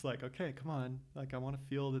I was just like, okay, come on. Like, I want to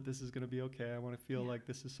feel that this is going to be okay. I want to feel like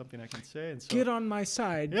this is something I can say. And so, Get on my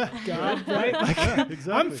side, yeah, God, right? Like, yeah,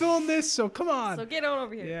 exactly. I'm feeling this, so come on. So get on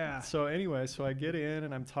over here. Yeah. So anyway, so I get in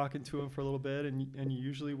and I'm talking to him for a little bit. And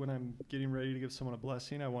usually when I'm getting ready to give someone a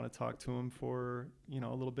blessing, I want to talk to him for, a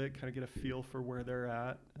little bit, kind of get a feel for where they're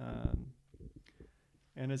at.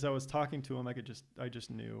 And as I was talking to him, I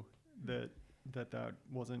just knew that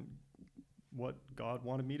wasn't what God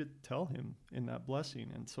wanted me to tell him in that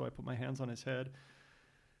blessing. And so I put my hands on his head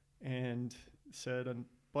and said a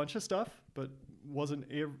bunch of stuff, but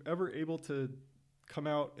wasn't ever able to come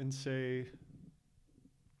out and say,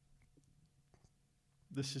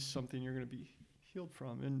 this is something you're going to be healed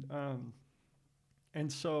from.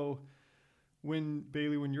 And so when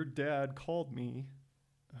your dad called me,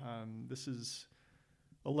 this is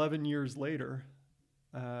 11 years later,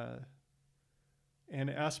 and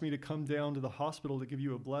asked me to come down to the hospital to give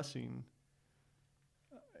you a blessing.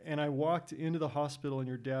 And I walked into the hospital and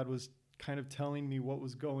your dad was kind of telling me what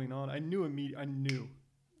was going on. I knew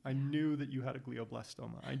that you had a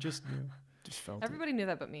glioblastoma. I just knew. Just felt Everybody knew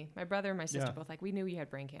that but me. My brother and my sister both we knew you had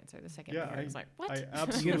brain cancer the second year. I was like, what? I it.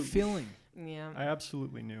 absolutely, You get a feeling. Yeah. I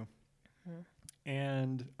absolutely knew.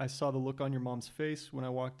 And I saw the look on your mom's face when I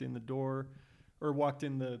walked in the door, or walked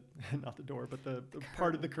in the, not the door, but the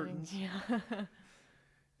part of the curtains. Yeah.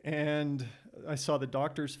 And I saw the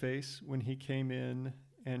doctor's face when he came in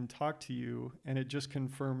and talked to you, and it just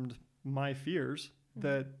confirmed my fears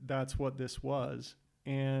that that's what this was.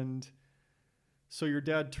 And so your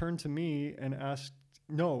dad turned to me and asked,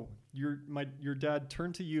 your dad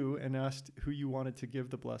turned to you and asked who you wanted to give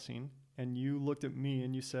the blessing. And you looked at me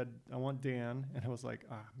and you said, I want Dan. And I was like,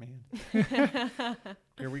 man,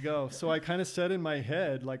 here we go. So I kind of said in my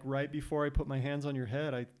head, like right before I put my hands on your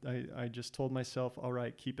head, I just told myself, all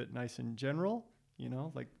right, keep it nice and general.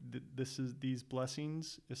 Like these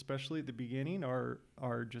blessings, especially at the beginning, are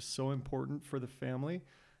just so important for the family.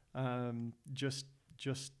 Just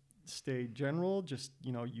stay general. Just,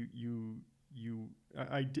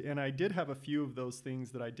 I did have a few of those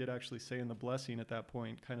things that I did actually say in the blessing at that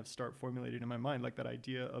point, kind of start formulating in my mind, like that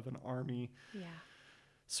idea of an army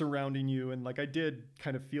surrounding you. And like, I did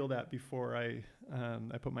kind of feel that before I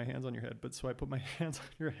put my hands on your head. But so I put my hands on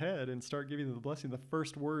your head and start giving you the blessing. The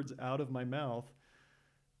first words out of my mouth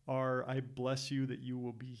are, I bless you that you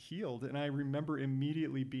will be healed. And I remember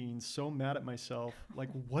immediately being so mad at myself. Like,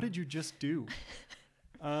 what did you just do?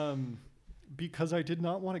 Because I did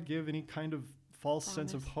not want to give any kind of false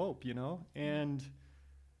sense of hope, and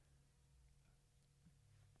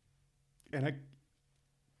I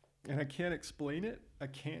can't explain it. I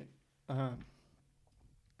can't,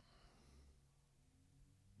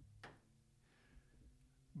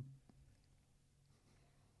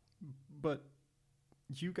 but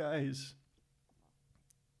you guys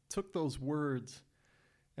took those words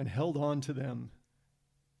and held on to them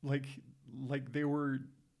like they were,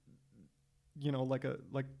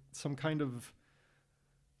 like some kind of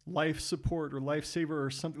life support or lifesaver or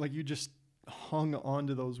something. Like, you just hung on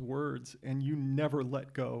to those words and you never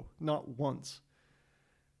let go, not once.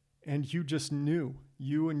 And you just knew,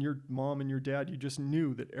 you and your mom and your dad, you just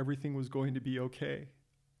knew that everything was going to be okay.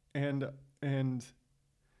 And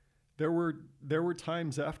there were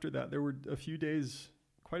times after that, there were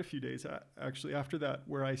quite a few days actually after that,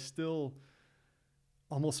 where I still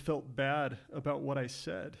almost felt bad about what I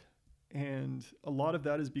said. And a lot of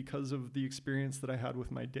that is because of the experience that I had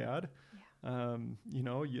with my dad. Yeah.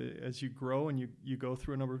 As you grow and you go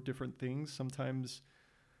through a number of different things, sometimes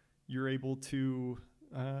you're able to,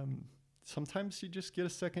 sometimes you just get a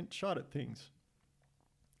second shot at things.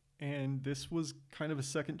 And this was kind of a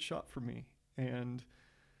second shot for me. And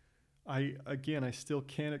I still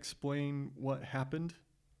can't explain what happened,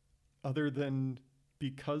 other than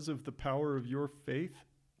because of the power of your faith,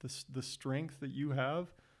 the strength that you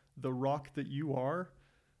have, the rock that you are,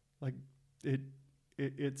 like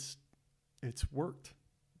it's worked.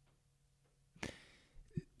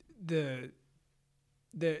 There's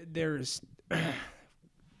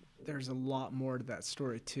a lot more to that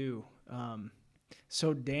story too.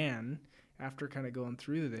 So Dan, after kind of going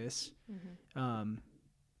through this,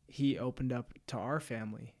 he opened up to our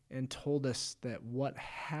family and told us that what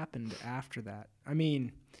happened after that. I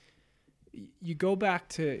mean, you go back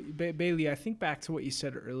to Bailey. I think back to what you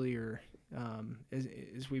said earlier,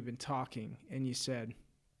 as we've been talking, and you said,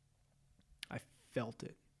 "I felt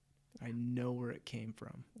it. I know where it came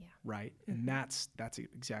from." Yeah. Right, and that's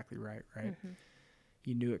exactly right. Right,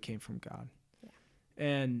 you knew it came from God. Yeah.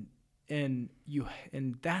 And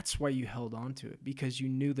that's why you held on to it, because you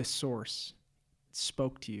knew the source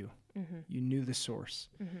spoke to you. Mm-hmm. You knew the source.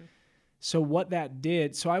 Mm-hmm. So what that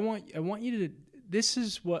did, so I want you to, this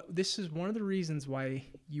is one of the reasons why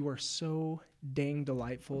you are so dang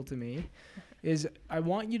delightful to me, is I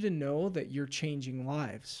want you to know that you're changing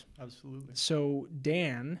lives. Absolutely. So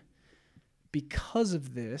Dan, because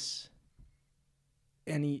of this,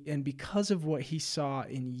 and because of what he saw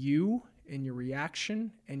in you, in your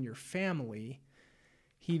reaction, and your family,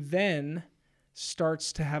 he then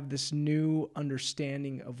starts to have this new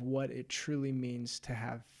understanding of what it truly means to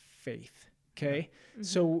have faith. Okay?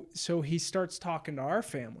 Mm-hmm. So he starts talking to our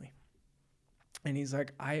family, and he's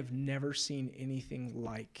like, I have never seen anything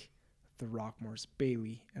like the Rockmores,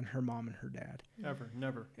 Bailey and her mom and her dad. Ever,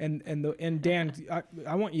 never. And Dan,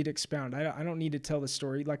 I want you to expound. I don't need to tell the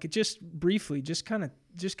story. Like, it just briefly, just kind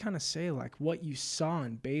of say like what you saw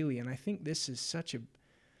in Bailey. And I think this is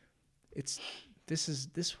this is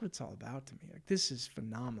what it's all about to me. Like, this is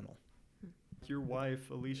phenomenal. Your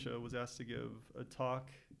wife Alicia was asked to give a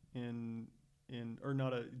talk to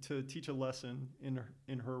teach a lesson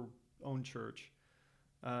in her own church.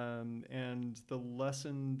 And the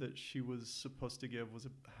lesson that she was supposed to give was,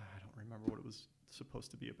 I don't remember what it was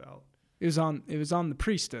supposed to be about. It was on the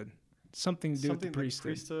priesthood, something to do with the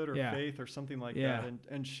priesthood or faith or something like that.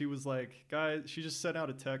 And she was like, guys, she just sent out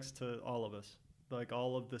a text to all of us, like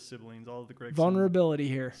all of the siblings, all of the Gregson vulnerability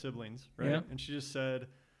here siblings, right? Yeah. And she just said,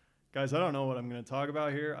 guys, I don't know what I'm going to talk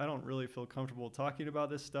about here. I don't really feel comfortable talking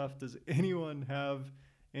about this stuff. Does anyone have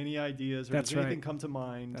any ideas, or does anything come to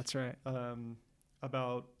mind? That's right.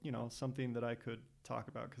 About, something that I could talk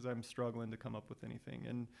about, because I'm struggling to come up with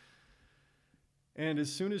anything. And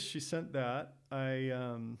as soon as she sent that,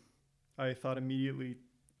 I thought immediately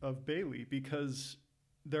of Bailey, because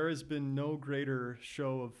there has been no greater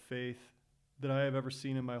show of faith that I have ever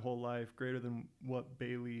seen in my whole life, greater than what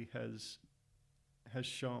Bailey has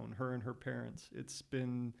shown, her and her parents. It's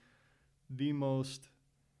been the most,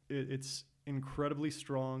 it's incredibly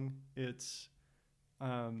strong. It's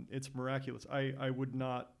miraculous. I would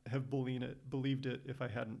not have believed it if I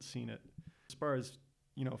hadn't seen it. As far as,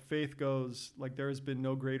 faith goes, like, there has been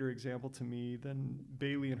no greater example to me than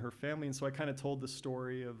Bailey and her family. And so I kind of told the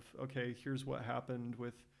story of, okay, here's what happened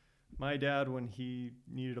with my dad when he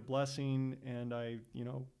needed a blessing, and I,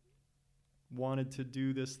 wanted to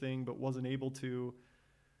do this thing but wasn't able to,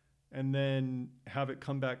 and then have it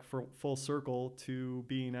come back for full circle to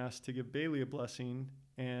being asked to give Bailey a blessing,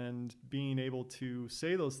 and being able to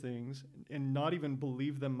say those things and not even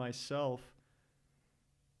believe them myself,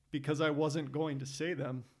 because I wasn't going to say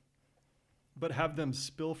them, but have them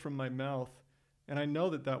spill from my mouth. And I know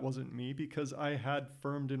that that wasn't me, because I had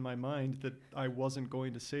firmed in my mind that I wasn't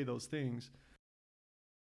going to say those things.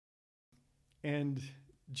 And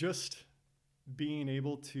just being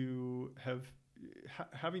able to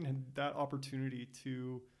having that opportunity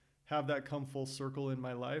to have that come full circle in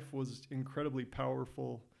my life was incredibly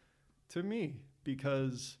powerful to me,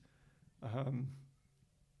 because, I'd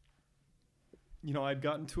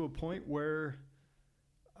gotten to a point where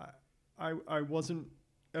I wasn't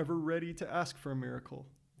ever ready to ask for a miracle.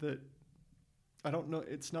 That, I don't know,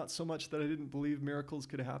 it's not so much that I didn't believe miracles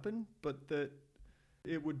could happen, but that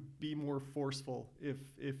it would be more forceful if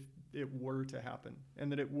it were to happen, and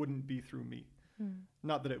that it wouldn't be through me.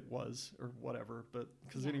 Not that it was or whatever, but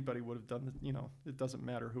because anybody would have done it, it doesn't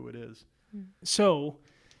matter who it is. So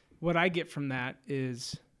what I get from that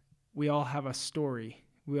is we all have a story.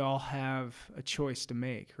 We all have a choice to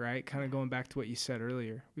make, right? Kind of going back to what you said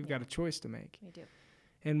earlier. We've got a choice to make. We do.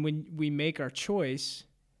 And when we make our choice,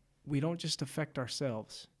 we don't just affect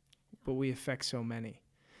ourselves, but we affect so many.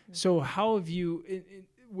 So how have you,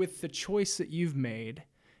 with the choice that you've made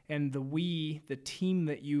and the team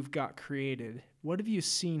that you've got created, what have you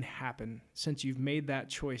seen happen since you've made that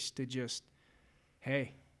choice to just,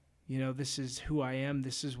 hey, this is who I am,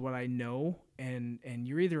 this is what I know, and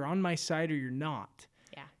you're either on my side or you're not.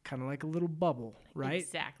 Yeah. Kind of like a little bubble, right?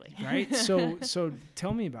 Exactly. Right? So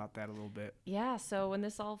tell me about that a little bit. Yeah. So when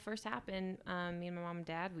this all first happened, me and my mom and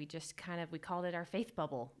dad, we just we called it our faith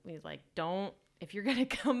bubble. We was like, if you're going to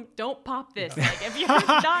come, don't pop this. Like, if you're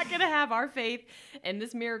not going to have our faith and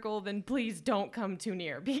this miracle, then please don't come too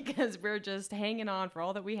near, because we're just hanging on for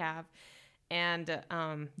all that we have. And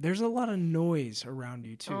there's a lot of noise around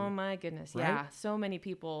you too. Oh my goodness. Right? Yeah. So many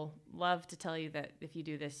people love to tell you that if you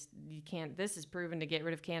do this, you can't, this is proven to get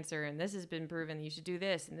rid of cancer, and this has been proven that you should do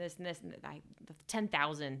this and this and this, and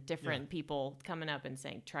 10,000 different people coming up and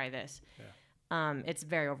saying, try this. Yeah. It's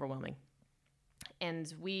very overwhelming.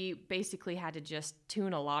 And we basically had to just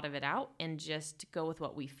tune a lot of it out and just go with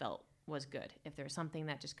what we felt. was good, if there was something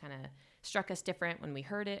that just kind of struck us different when we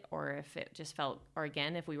heard it, or if it just felt, or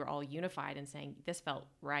again, if we were all unified and saying this felt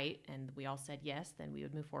right and we all said yes, then we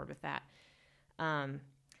would move forward with that.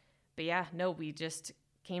 But yeah, no, we just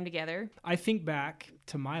came together. I think back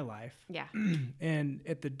to my life. Yeah. And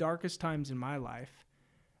at the darkest times in my life,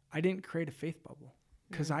 I didn't create a faith bubble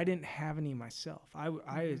because I didn't have any myself.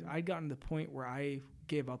 I'd gotten to the point where I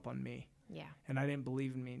gave up on me. Yeah. And I didn't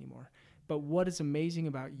believe in me anymore. But what is amazing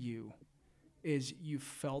about you is you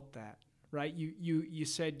felt that, right? You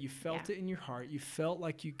said you felt it in your heart. You felt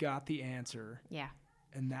like you got the answer. Yeah.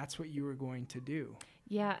 And that's what you were going to do.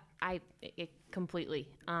 Yeah, it completely.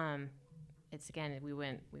 It's again, we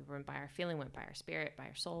went by our feeling, went by our spirit, by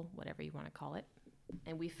our soul, whatever you want to call it.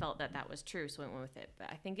 And we felt that was true, so we went with it. But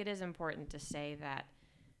I think it is important to say that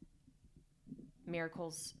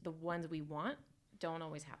miracles, the ones we want, don't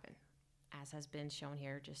always happen, as has been shown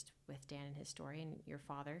here just with Dan and his story and your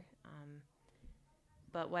father.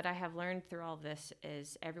 But what I have learned through all this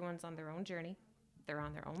is everyone's on their own journey. They're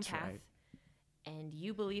on their own path. Right. And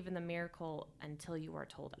you believe in the miracle until you are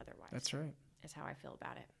told otherwise. That's right. Is how I feel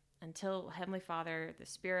about it. Until Heavenly Father, the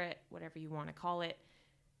Spirit, whatever you want to call it,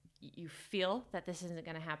 you feel that this isn't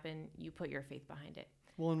going to happen, you put your faith behind it.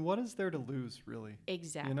 Well, and what is there to lose, really?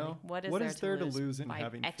 Exactly. You know? What is there to lose in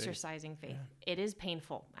having exercising faith? Yeah. It is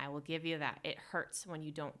painful. I will give you that. It hurts when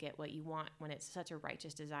you don't get what you want, when it's such a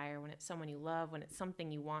righteous desire, when it's someone you love, when it's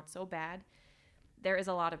something you want so bad. There is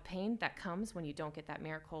a lot of pain that comes when you don't get that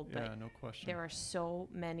miracle, but no question. There are so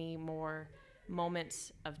many more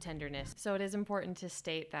moments of tenderness. So it is important to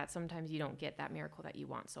state that sometimes you don't get that miracle that you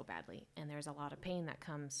want so badly. And there's a lot of pain that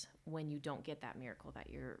comes when you don't get that miracle that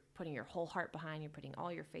you're putting your whole heart behind, you're putting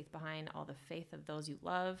all your faith behind, all the faith of those you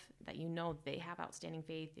love, that you know they have outstanding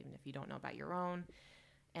faith, even if you don't know about your own.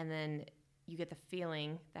 And then you get the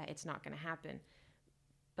feeling that it's not going to happen.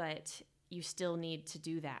 But you still need to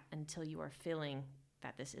do that until you are feeling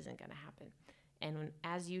that this isn't going to happen. And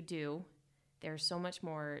as you do, there's so much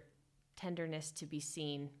more tenderness to be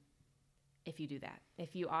seen if you do that.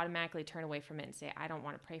 If you automatically turn away from it and say, I don't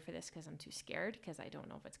want to pray for this because I'm too scared, because I don't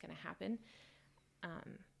know if it's going to happen,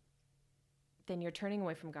 then you're turning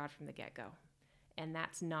away from God from the get-go. And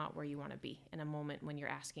that's not where you want to be in a moment when you're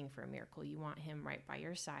asking for a miracle. You want him right by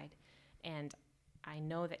your side. And I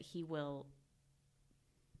know that he will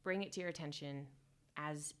bring it to your attention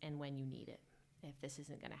as and when you need it, if this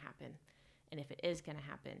isn't going to happen. And if it is going to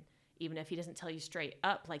happen, even if he doesn't tell you straight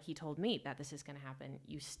up like he told me that this is going to happen,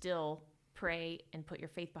 you still pray and put your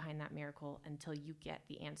faith behind that miracle until you get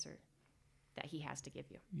the answer that he has to give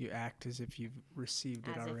you. You act as if you've received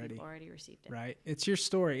it already. As if you've already received it. Right? It's your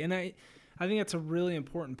story. And I think that's a really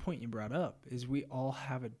important point you brought up, is we all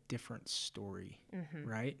have a different story,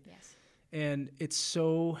 right? Yes. And it's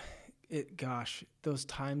gosh, those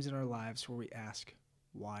times in our lives where we ask,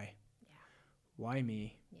 why? Yeah. Why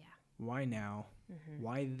me? Yeah. Why now?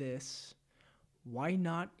 Why this? Why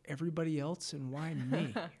not everybody else, and why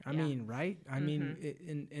me? I mean, right? I mean,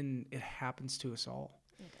 it happens to us all.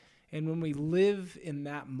 And when we live in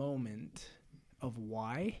that moment of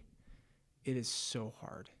why, it is so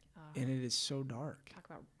hard and it is so dark. Talk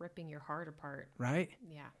about ripping your heart apart. Right?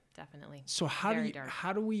 Yeah, definitely. So how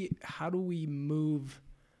do we move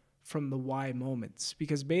from the why moments?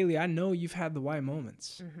 Because Bailey, I know you've had the why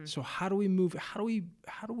moments. So how do we move? How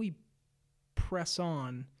do we press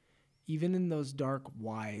on even in those dark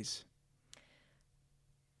whys?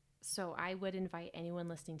 So I would invite anyone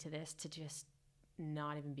listening to this to just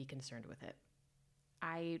not even be concerned with it.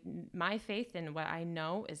 My faith and what I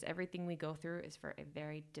know is everything we go through is for a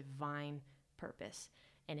very divine purpose.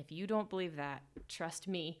 And if you don't believe that, trust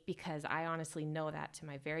me, because I honestly know that to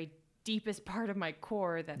my very deepest part of my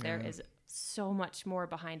core, that there is so much more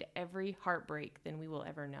behind every heartbreak than we will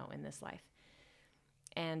ever know in this life.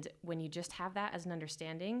 And when you just have that as an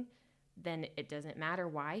understanding, then it doesn't matter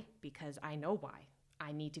why, because I know why.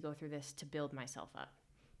 I need to go through this to build myself up.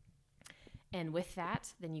 And with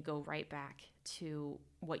that, then you go right back to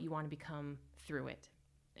what you want to become through it.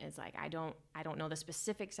 It's like, I don't know the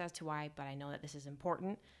specifics as to why, but I know that this is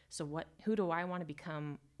important. So who do I want to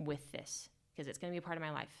become with this? Because it's going to be a part of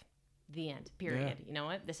my life. The end, period. Yeah. You know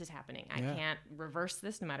what? This is happening. I can't reverse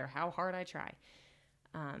this no matter how hard I try.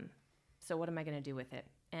 So what am I going to do with it?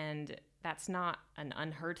 And that's not an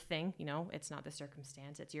unheard thing. You know, it's not the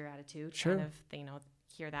circumstance. It's your attitude. Sure. Kind of,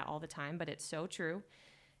 hear that all the time, but it's so true.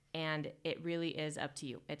 And it really is up to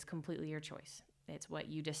you. It's completely your choice. It's what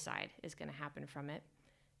you decide is going to happen from it.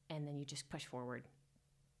 And then you just push forward.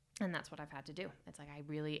 And that's what I've had to do. It's like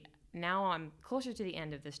now I'm closer to the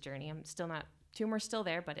end of this journey. I'm still not, tumor's still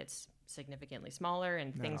there, but it's significantly smaller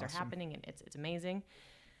and things are happening and it's amazing.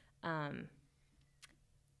 But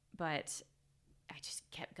I just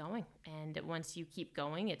kept going. And once you keep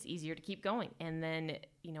going, it's easier to keep going. And then,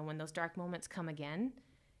 when those dark moments come again,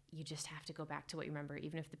 you just have to go back to what you remember.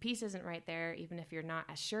 Even if the peace isn't right there, even if you're not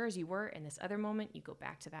as sure as you were in this other moment, you go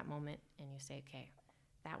back to that moment and you say, okay,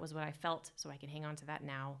 that was what I felt, so I can hang on to that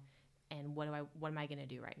now. And what am I going to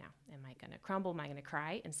do right now? Am I going to crumble? Am I going to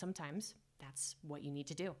cry? And sometimes that's what you need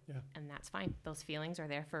to do. Yeah. And that's fine. Those feelings are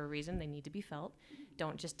there for a reason. They need to be felt.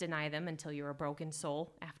 Don't just deny them until you're a broken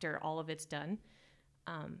soul after all of it's done.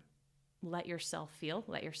 Let yourself feel,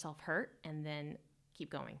 let yourself hurt, and then keep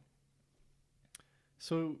going.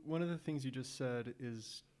 So one of the things you just said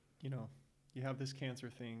is, you have this cancer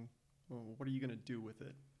thing. Well, what are you going to do with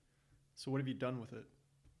it? So what have you done with it?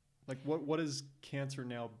 Like, what has cancer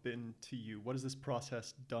now been to you? What has this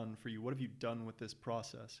process done for you? What have you done with this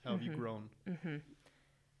process? How have you grown?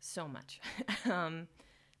 So much.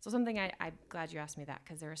 So something I'm glad you asked me that,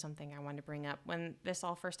 because there was something I wanted to bring up. When this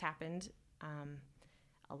all first happened,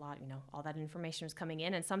 a lot, all that information was coming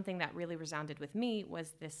in, and something that really resounded with me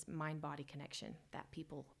was this mind-body connection that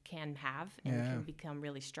people can have and can become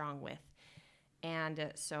really strong with.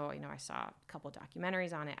 And so, I saw a couple of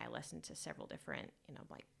documentaries on it. I listened to several different,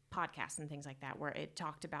 like podcasts and things like that where it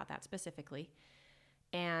talked about that specifically.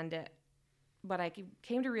 And what I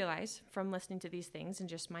came to realize from listening to these things and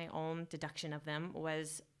just my own deduction of them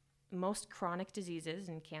was most chronic diseases,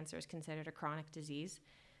 and cancer is considered a chronic disease,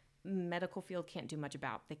 medical field can't do much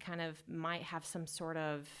about. They kind of might have some sort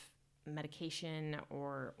of medication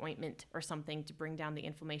or ointment or something to bring down the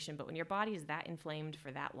inflammation. But when your body is that inflamed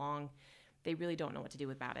for that long, they really don't know what to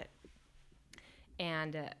do about it.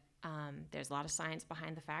 And there's a lot of science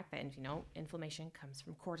behind the fact that, inflammation comes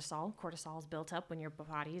from cortisol. Cortisol is built up when your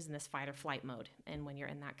body is in this fight or flight mode. And when you're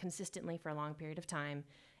in that consistently for a long period of time,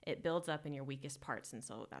 it builds up in your weakest parts. And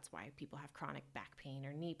so that's why people have chronic back pain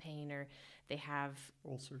or knee pain, or they have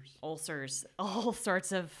ulcers, all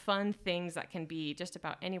sorts of fun things that can be just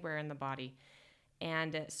about anywhere in the body.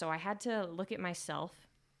 And so I had to look at myself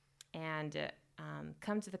and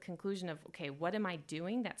come to the conclusion of, okay, what am I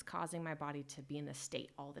doing that's causing my body to be in this state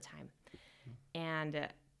all the time? And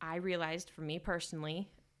I realized, for me personally,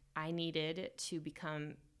 I needed to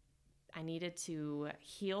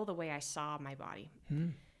heal the way I saw my body.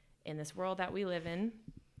 In this world that we live in,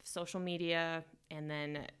 social media, and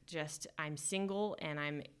then just I'm single and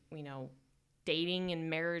I'm, dating and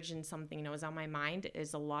marriage and something, is on my mind,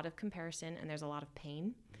 is a lot of comparison, and there's a lot of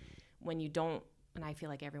pain when you don't. And I feel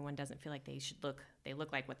like everyone doesn't feel like they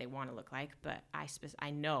look like what they want to look like. But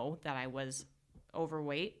I know that I was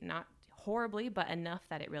overweight, not horribly, but enough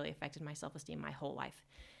that it really affected my self-esteem my whole life.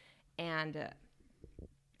 And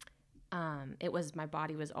my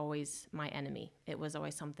body was always my enemy. It was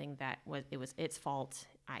always something that was its fault.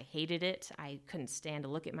 I hated it. I couldn't stand to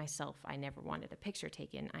look at myself. I never wanted a picture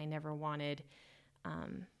taken. I never wanted,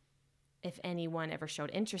 if anyone ever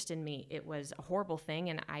showed interest in me, it was a horrible thing,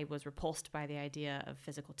 and I was repulsed by the idea of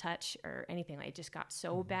physical touch or anything. It just got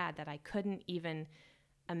so bad that I couldn't even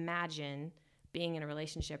imagine being in a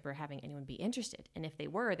relationship or having anyone be interested. And if they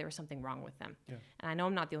were, there was something wrong with them. Yeah. And I know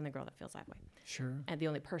I'm not the only girl that feels that way. Sure. And the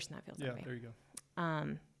only person that feels that way. Yeah, there you go.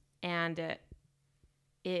 And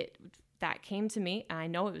that came to me, and I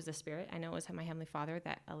know it was the Spirit. I know it was my Heavenly Father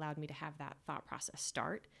that allowed me to have that thought process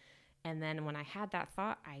start. And then when I had that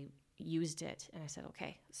thought, I used it, and I said,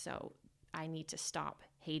 okay, so I need to stop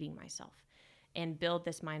hating myself and build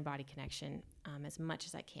this mind-body connection as much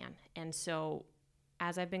as I can. And so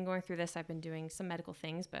as I've been going through this, I've been doing some medical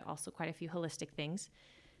things, but also quite a few holistic things.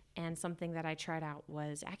 And something that I tried out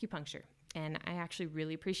was acupuncture, and I actually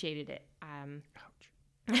really appreciated it. Ouch.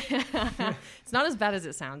 It's not as bad as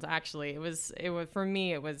it sounds, actually. It was for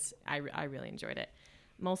me, I really enjoyed it,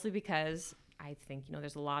 mostly because I think,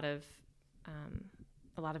 there's a lot of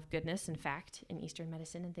goodness and fact in Eastern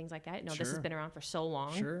medicine and things like that. This has been around for so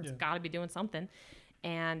long. Sure. It's got to be doing something.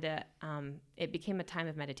 And it became a time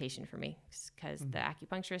of meditation for me, because the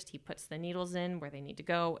acupuncturist, he puts the needles in where they need to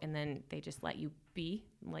go, and then they just let you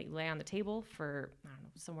lay on the table for,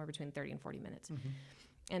 somewhere between 30 and 40 minutes.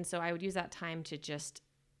 And so I would use that time to just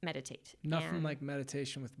meditate. Nothing like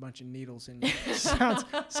meditation with a bunch of needles in you.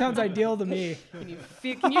 Sounds ideal to me.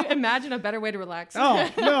 Can you imagine a better way to relax? Oh,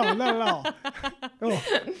 no, not at all. Oh.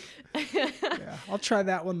 Yeah, I'll try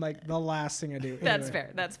that one like the last thing I do. Anyway.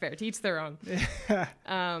 That's fair. To each their own.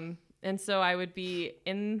 And so I would be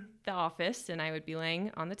in the office, and I would be laying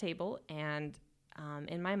on the table, and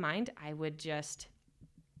in my mind, I would just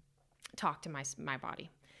talk to my body.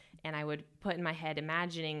 And I would put in my head,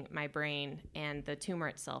 imagining my brain and the tumor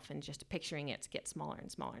itself, and just picturing it get smaller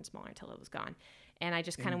and smaller and smaller until it was gone. And I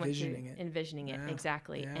just kind of went through Envisioning it. it. Yeah.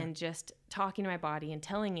 Exactly. Yeah. And just talking to my body and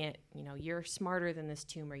telling it, you're smarter than this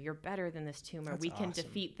tumor. You're better than this tumor. That's We can awesome.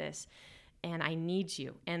 defeat this. And I need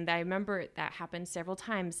you. And I remember that happened several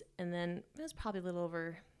times. And then it was probably a little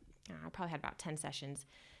over, I probably had about 10 sessions.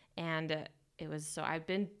 And so I've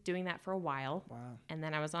been doing that for a while. Wow. And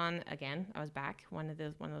then I was back one of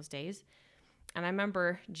those days. And I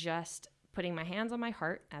remember just putting my hands on my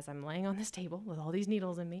heart as I'm laying on this table with all these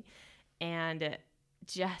needles in me, and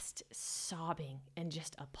just sobbing and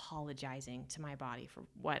just apologizing to my body for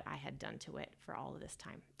what I had done to it for all of this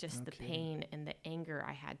time. Just the pain and the anger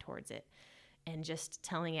I had towards it. And just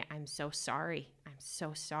telling it, I'm so sorry. I'm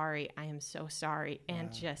so sorry. I am so sorry.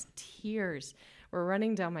 And just tears were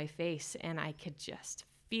running down my face, and I could just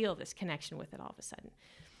feel this connection with it all of a sudden.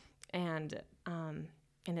 And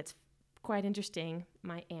it's quite interesting.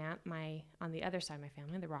 My aunt, on the other side of my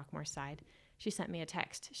family, the Rockmore side, she sent me a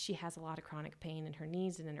text. She has a lot of chronic pain in her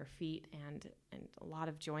knees and in her feet, and a lot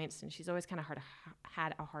of joints, and she's always kind of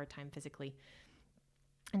had a hard time physically.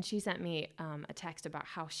 And she sent me a text about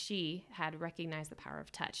how she had recognized the power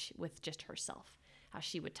of touch with just herself, how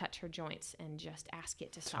she would touch her joints and just ask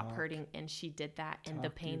it to stop hurting. And she did that, and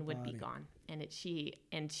the pain would be gone. And she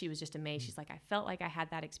was just amazed. She's like, I felt like I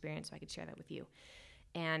had that experience, so I could share that with you.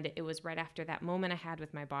 And it was right after that moment I had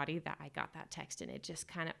with my body that I got that text, and it just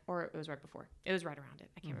kind of, or it was right before. It was right around it.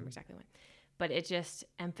 I can't remember exactly when. But it just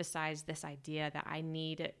emphasized this idea that I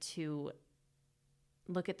need to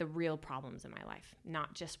look at the real problems in my life,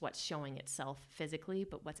 not just what's showing itself physically,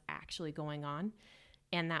 but what's actually going on.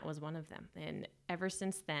 And that was one of them. And ever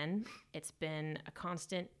since then, it's been a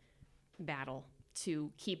constant battle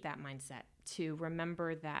to keep that mindset, to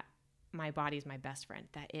remember that my body is my best friend,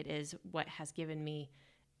 that it is what has given me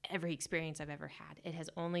every experience I've ever had. It has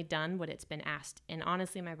only done what it's been asked. And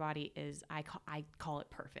honestly, my body is, I call it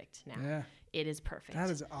perfect now. Yeah. It is perfect. That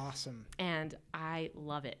is awesome. And I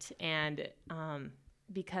love it. And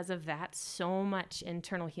because of that, so much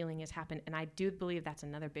internal healing has happened. And I do believe that's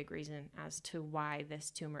another big reason as to why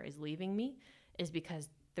this tumor is leaving me, is because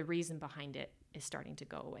the reason behind it is starting to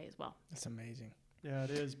go away as well. That's amazing. Yeah, it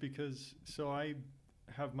is, because I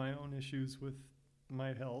have my own issues with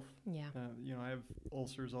my health. Yeah. I have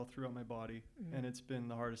ulcers all throughout my body, and it's been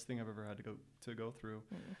the hardest thing I've ever had to go through.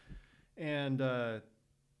 And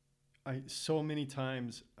so many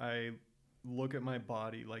times I look at my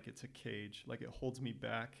body like it's a cage, like it holds me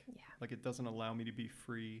back, like it doesn't allow me to be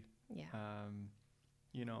free.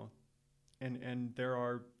 And there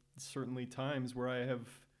are certainly times where I have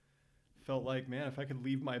felt like, man, if I could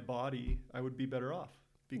leave my body, I would be better off,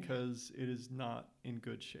 because it is not in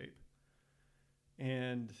good shape.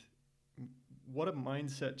 And what a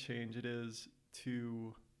mindset change it is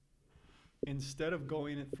to, instead of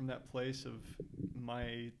going it from that place of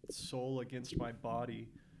my soul against my body,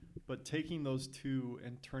 but taking those two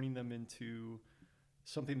and turning them into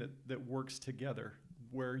something that works together,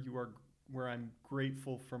 where I'm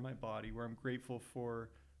grateful for my body, where I'm grateful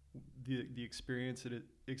for the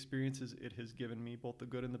experiences it has given me, both the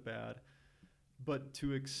good and the bad, but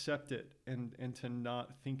to accept it and to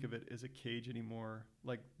not think of it as a cage anymore.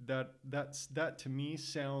 Like that to me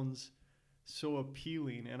sounds so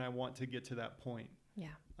appealing, and I want to get to that point. Yeah.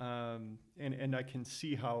 And I can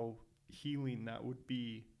see how healing that would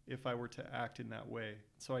be if I were to act in that way.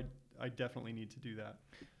 So I definitely need to do that.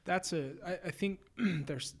 I think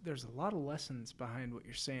there's a lot of lessons behind what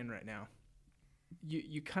you're saying right now.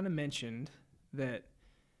 You kind of mentioned that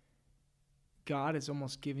God has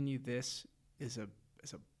almost given you this as a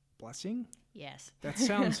blessing. Yes. That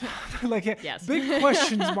sounds like a yes. big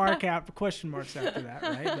question marks after that,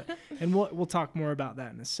 right? And we'll talk more about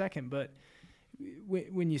that in a second. But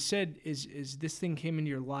when you said is this thing came into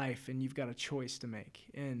your life and you've got a choice to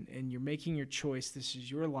make, and you're making your choice, this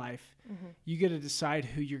is your life, you get to decide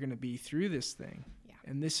who you're going to be through this thing. Yeah.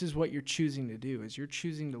 And this is what you're choosing to do, is you're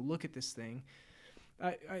choosing to look at this thing.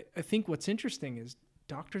 I think what's interesting is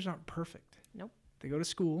doctors aren't perfect. Nope. They go to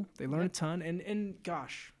school, they learn a ton, and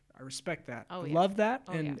gosh, I respect that. Oh, I yeah. love that,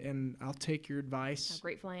 Oh, and I'll take your advice. How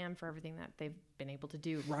grateful I am for everything that they've been able to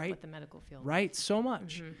do with the medical field. Right, so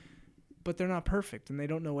much. But they're not perfect, and they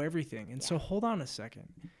don't know everything. And so hold on a second.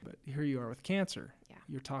 But here you are with cancer. Yeah.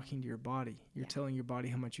 You're talking to your body. You're telling your body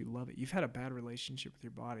how much you love it. You've had a bad relationship with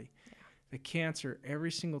your body. Yeah. The cancer,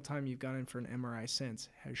 every single time you've gone in for an MRI since,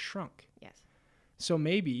 has shrunk. Yes. So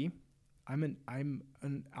maybe I'm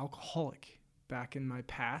an alcoholic. Back in my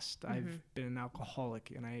past, I've been an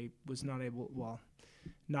alcoholic, and I was not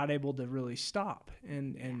able to really stop,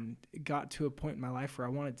 and it got to a point in my life where I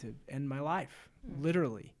wanted to end my life,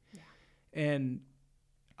 literally. Yeah. And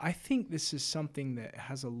I think this is something that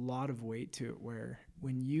has a lot of weight to it, where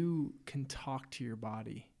when you can talk to your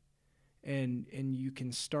body and you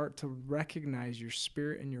can start to recognize your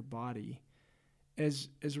spirit and your body as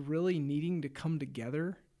really needing to come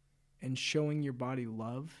together and showing your body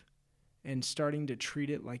love and starting to treat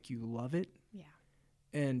it like you love it. Yeah.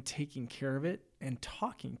 And taking care of it and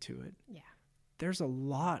talking to it. Yeah. There's a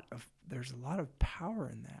lot of power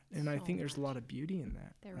in that. And I So think there's a much. lot of beauty in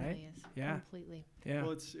that. There right? really is. Yeah. Completely. Yeah.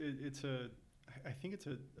 Well, I think it's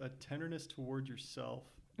a tenderness toward yourself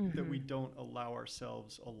that we don't allow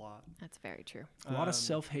ourselves a lot. That's very true. A lot of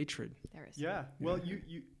self-hatred. There is. Yeah. Well,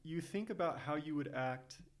 you think about how you would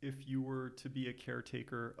act if you were to be a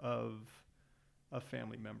caretaker of a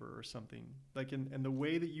family member or something. Like, and the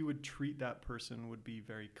way that you would treat that person would be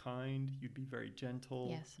very kind. You'd be very gentle.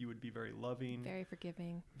 Yes. You would be very loving. Very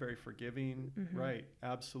forgiving. Very forgiving. Mhm. Right.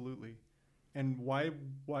 Absolutely. And why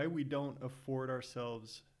we don't afford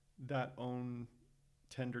ourselves that own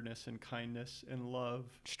tenderness and kindness and love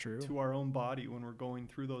It's true. to our own body when we're going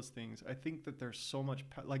through those things. I think that there's so much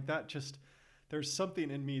like that. Just there's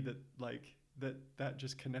something in me that like that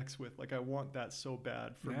just connects with. Like, I want that so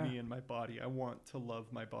bad for me and my body. I want to love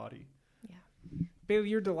my body. Yeah. Bailey,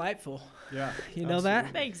 you're delightful. Yeah. You know that?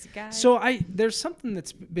 absolutely. Thanks, guys. So there's something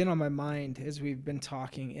that's been on my mind as we've been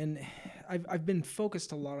talking, and I've been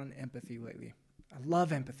focused a lot on empathy lately. I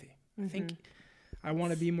love empathy. I think I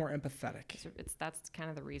want to be more empathetic. That's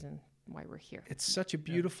kind of the reason why we're here. It's such a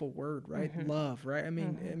beautiful word, right? Love, right? I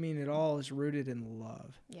mean, it all is rooted in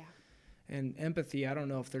love. Yeah. And empathy, I don't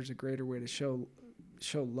know if there's a greater way to show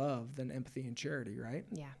love than empathy and charity, right?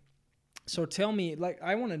 Yeah. So tell me, like,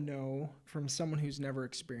 I want to know from someone who's never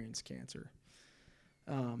experienced cancer.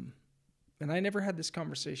 And I never had this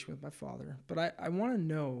conversation with my father, but I want to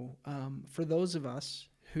know, for those of us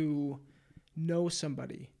who know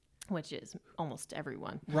somebody, Which is almost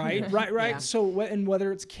everyone. right? Yeah. So, and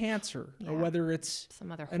whether it's cancer or Yeah. whether it's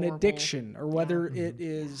Some other an horrible, addiction or whether it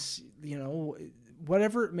is,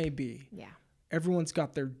 whatever it may be, Yeah. everyone's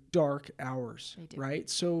got their dark hours, They do. right?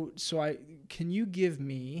 So can you give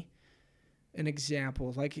me an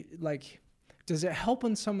example? Like, does it help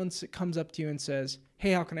when someone comes up to you and says,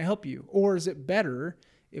 "Hey, how can I help you?" Or is it better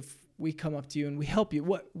if we come up to you and we help you?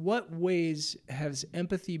 What ways has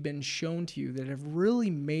empathy been shown to you that have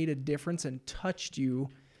really made a difference and touched you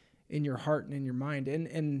in your heart and in your mind?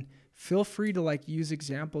 And feel free to like use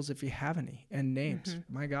examples if you have any and names.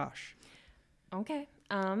 My gosh. Okay.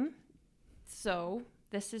 So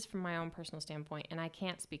this is from my own personal standpoint, and I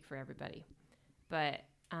can't speak for everybody, but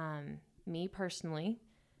me personally,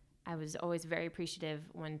 I was always very appreciative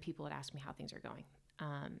when people would ask me how things are going.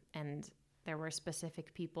 And there were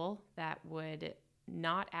specific people that would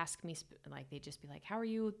not ask me, like, they'd just be like, "How are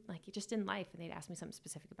you? Like, just in life?" And they'd ask me something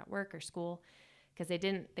specific about work or school, because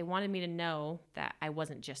they wanted me to know that I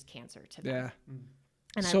wasn't just cancer to them. Yeah.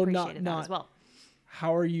 And So I appreciated that not as well.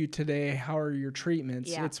 how are you today? How are your treatments?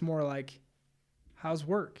 Yeah. It's more like, how's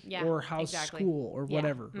work? Yeah, Or how's exactly. school or Yeah.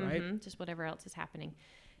 whatever, right? Just whatever else is happening.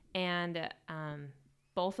 And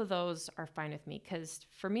both of those are fine with me, because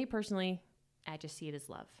for me personally, I just see it as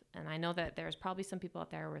love. And I know that there's probably some people out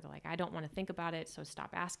there where they're like, "I don't want to think about it, so stop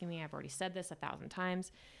asking me. I've already said this 1,000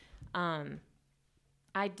 times."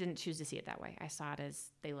 I didn't choose to see it that way. I saw it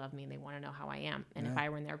as they love me and they want to know how I am. And if I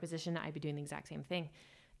were in their position, I'd be doing the exact same thing,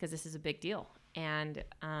 because this is a big deal. And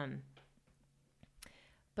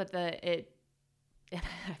but I've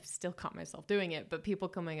still caught myself doing it, but people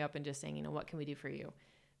coming up and just saying, "What can we do for you?"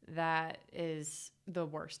 That is the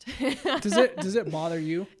worst. Does it bother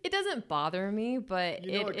you? It doesn't bother me, but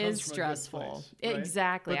You know it it comes is from a good stressful. place, right?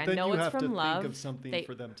 Exactly. But I then know you it's have from to love. think of something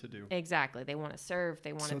for them to do. Exactly. They want to serve.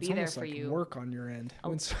 They want So to it's be there almost for like you. work on your end. Oh,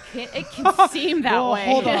 When it can seem that well, way.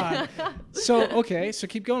 hold on. So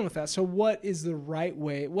keep going with that. So what is the right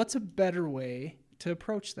way? What's a better way to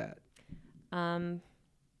approach that?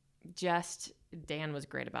 Just Dan was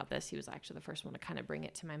great about this. He was actually the first one to kind of bring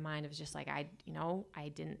it to my mind. It was just like, I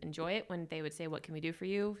didn't enjoy it when they would say, "What can we do for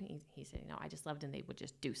you?" He said, I just loved when they would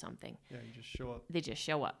just do something. Yeah, you just show up. They just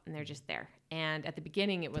show up and they're just there. And at the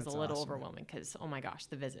beginning, it was That's a little awesome. overwhelming, because, oh my gosh,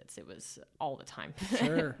 the visits, it was all the time.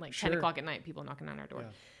 Sure, Like sure. 10 o'clock at night, people knocking on our door.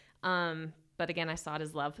 Yeah. But again, I saw it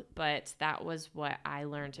as love, but that was what I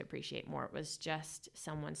learned to appreciate more. It was just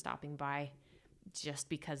someone stopping by just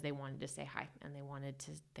because they wanted to say hi and they wanted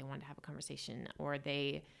to have a conversation, or I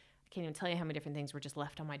can't even tell you how many different things were just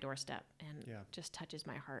left on my doorstep, and just touches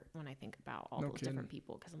my heart when I think about all those different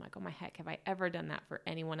people, because I'm like, oh my heck, have I ever done that for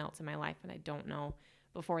anyone else in my life? And I don't know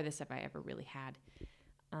before this if I ever really had.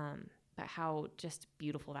 But how just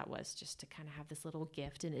beautiful that was, just to kind of have this little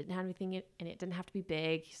gift, and it didn't have anything, and it didn't have to be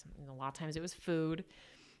big. A lot of times it was food,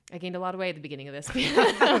 I gained a lot of weight at the beginning of this.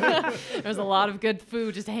 There was a lot of good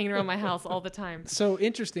food just hanging around my house all the time. So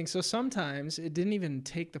interesting. So sometimes it didn't even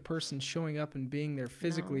take the person showing up and being there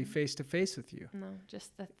physically face to face with you. No,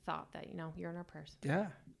 just the thought that, you're in our prayers. Yeah.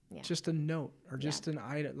 Yeah. Just a note or just an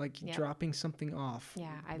item, like dropping something off.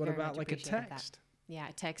 Yeah. What about like a text? That. Yeah.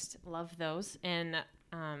 A text. Love those. And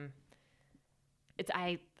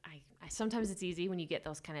I sometimes it's easy when you get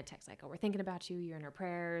those kind of texts like, oh, we're thinking about you. You're in our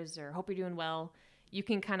prayers, or hope you're doing well. You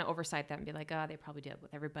can kind of oversight that and be like, oh, they probably did it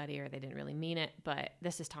with everybody, or they didn't really mean it. But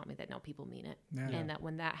this has taught me that no, people mean it. Yeah. And that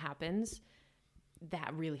when that happens,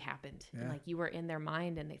 that really happened. Yeah. And like you were in their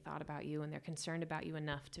mind and they thought about you and they're concerned about you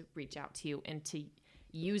enough to reach out to you and to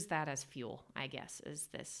use that as fuel, I guess, is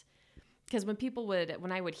this. Because when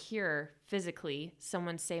I would hear physically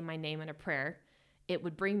someone say my name in a prayer, it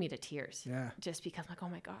would bring me to tears. Yeah. Just because I'm like, oh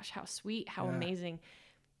my gosh, how sweet, how amazing.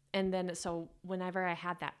 And then, so whenever I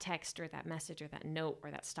had that text or that message or that note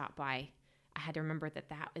or that stop by, I had to remember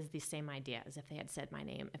that is the same idea as if they had said my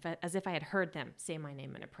name, as if I had heard them say my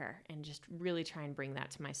name in a prayer, and just really try and bring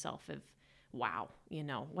that to myself of, wow,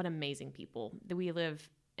 what amazing people that we live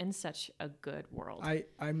in such a good world.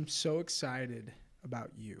 I'm so excited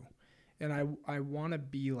about you, and I want to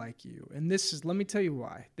be like you. And let me tell you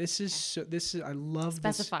why. I love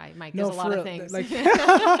Specify, this. Mike, there's a lot of things. Like,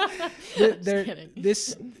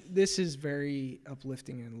 this is very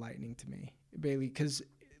uplifting and enlightening to me, Bailey, because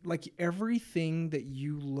like everything that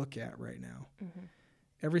you look at right now,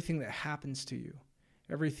 everything that happens to you,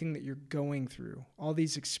 everything that you're going through, all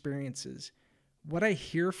these experiences, what I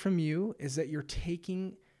hear from you is that you're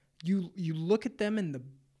taking, you look at them in the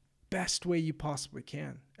best way you possibly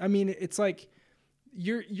can. I mean, it's like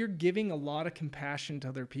you're giving a lot of compassion to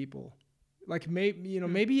other people. Like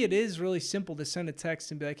maybe it is really simple to send a text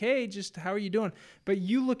and be like, hey, just how are you doing? But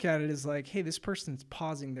you look at it as like, hey, this person's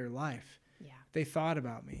pausing their life. Yeah. They thought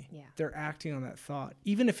about me. Yeah. They're acting on that thought.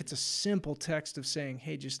 Even if it's a simple text of saying,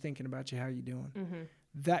 hey, just thinking about you, how you doing? Mm-hmm.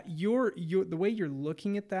 That the way you're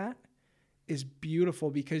looking at that is beautiful,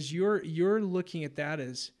 because you're looking at that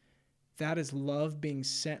as love being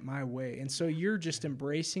sent my way. And so you're just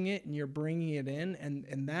embracing it and you're bringing it in.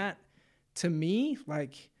 And that, to me,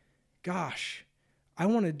 like, gosh, I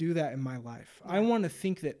want to do that in my life. Yeah. I want to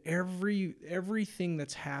think that everything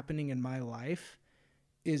that's happening in my life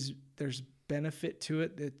there's benefit to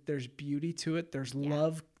it, that there's beauty to it. There's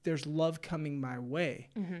love coming my way.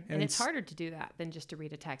 Mm-hmm. And it's harder to do that than just to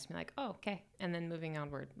read a text and be like, oh, okay. And then moving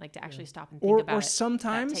onward, like to actually stop and think about it. Or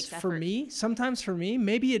sometimes for me,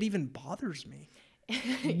 maybe it even bothers me.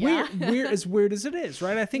 Weird as it is,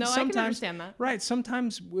 right? I think sometimes, I can understand that. Right.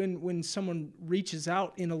 Sometimes when someone reaches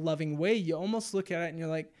out in a loving way, you almost look at it and you're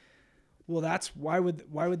like, well, that's why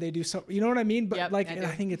would they do something? You know what I mean? But I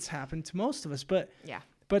think it's happened to most of us, but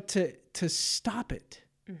to stop it.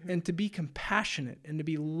 Mm-hmm. And to be compassionate and to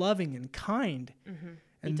be loving and kind, and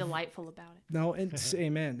be delightful about it. No, it's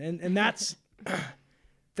amen. And that's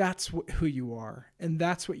who you are, and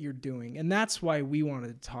that's what you're doing, and that's why we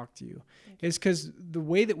wanted to talk to you. Is because the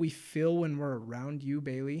way that we feel when we're around you,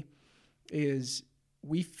 Bailey, is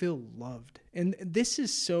we feel loved. And this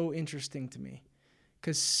is so interesting to me,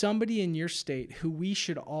 because somebody in your state who we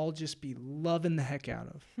should all just be loving the heck out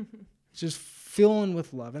of, just filling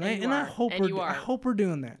with love. And I hope we're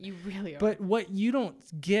doing that. You really are. But what you don't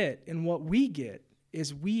get and what we get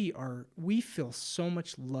is we feel so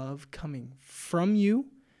much love coming from you.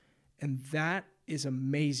 And that is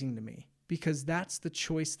amazing to me, because that's the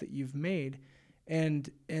choice that you've made. And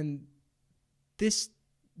this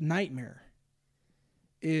nightmare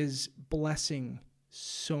is blessing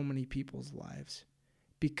so many people's lives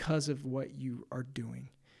because of what you are doing.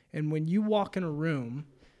 And when you walk in a room,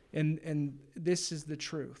 and this is the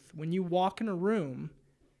truth, when you walk in a room,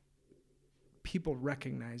 people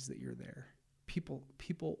recognize that you're there. People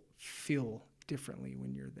feel differently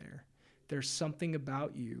when you're there. There's something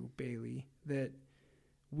about you, Bailey, that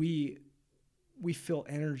we feel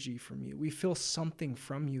energy from you. We feel something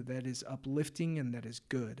from you that is uplifting and that is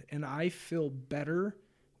good. And I feel better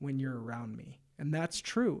when you're around me. And that's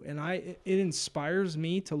true. And it inspires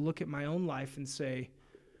me to look at my own life and say,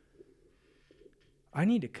 I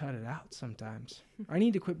need to cut it out sometimes. I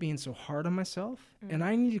need to quit being so hard on myself, and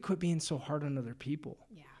I need to quit being so hard on other people.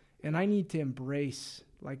 Yeah. And I need to embrace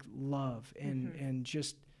like love and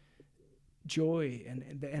just joy and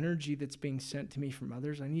the energy that's being sent to me from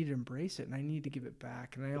others. I need to embrace it, and I need to give it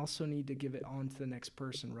back. And I also need to give it on to the next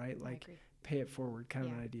person, right? Like pay it forward kind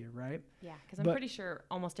of an idea, right? Yeah, because I'm pretty sure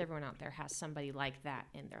almost everyone out there has somebody like that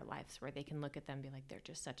in their lives where they can look at them and be like, they're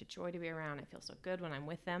just such a joy to be around. I feel so good when I'm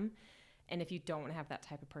with them. And if you don't have that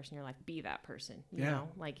type of person in your life, be that person, you know,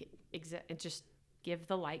 like it just give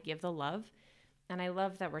the light, give the love. And I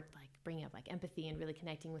love that we're like bringing up like empathy and really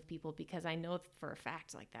connecting with people, because I know for a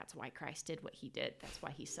fact, like that's why Christ did what he did. That's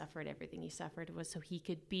why he suffered everything he suffered, was so he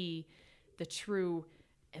could be the true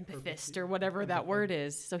empathist or whatever that word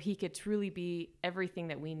is. So he could truly be everything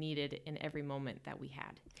that we needed in every moment that we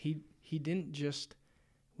had. He didn't just,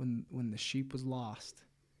 when the sheep was lost,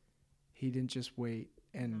 he didn't just wait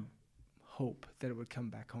and hope that it would come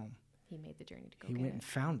back home. He made the journey to go He get went it. and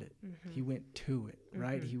found it. Mm-hmm. He went to it,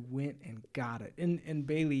 right? He went and got it. And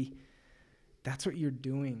Bailey, that's what you're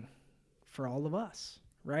doing for all of us,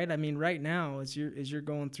 right? I mean, right now, as you're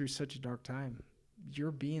going through such a dark time,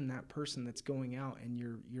 you're being that person that's going out and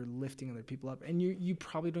you're lifting other people up, and you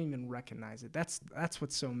probably don't even recognize it. That's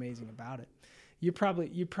what's so amazing about it. You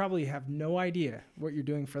probably have no idea what you're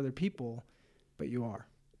doing for other people, but you are,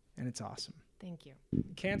 and it's awesome. Thank you.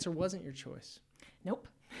 Cancer wasn't your choice. Nope.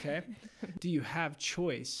 Okay. Do you have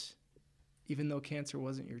choice even though cancer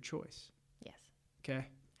wasn't your choice? Yes. Okay.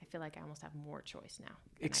 I feel like I almost have more choice now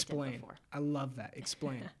than Explain. I did before. I love that.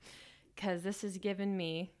 Explain. Because this has given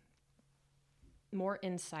me more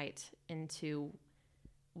insight into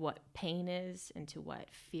what pain is, into what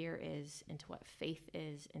fear is, into what faith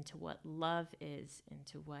is, into what love is,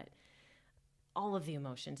 into what all of the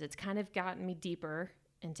emotions. It's kind of gotten me deeper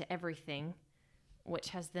into everything, which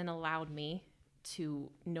has then allowed me to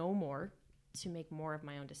know more, to make more of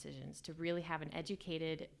my own decisions, to really have an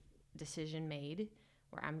educated decision made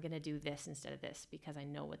where I'm going to do this instead of this because I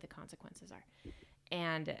know what the consequences are.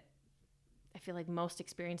 And I feel like most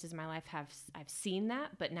experiences in my life I've seen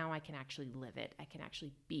that, but now I can actually live it. I can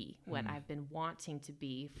actually be what I've been wanting to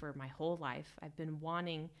be for my whole life. I've been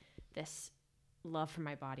wanting this love for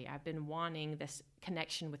my body. I've been wanting this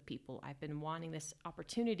connection with people. I've been wanting this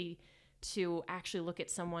opportunity to actually look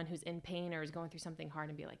at someone who's in pain or is going through something hard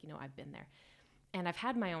and be like, I've been there. And I've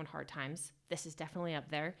had my own hard times. This is definitely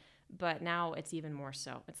up there, but now it's even more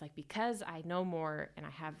so. It's like, because I know more and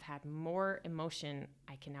I have had more emotion,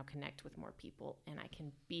 I can now connect with more people and I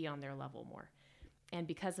can be on their level more. And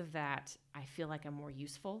because of that, I feel like I'm more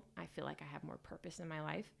useful. I feel like I have more purpose in my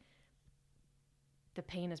life. The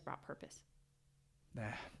pain has brought purpose.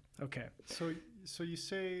 Okay. So you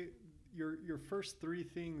say your first three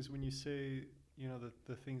things when you say,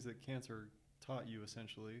 the things that cancer taught you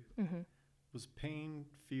essentially was pain,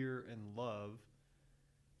 fear, and love.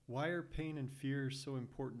 Why are pain and fear so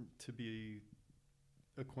important to be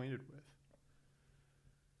acquainted with?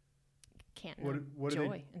 Can't know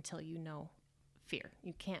joy until you know fear.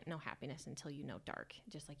 You can't know happiness until you know dark.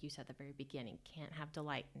 Just like you said at the very beginning, can't have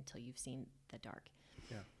delight until you've seen the dark.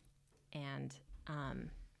 Yeah. And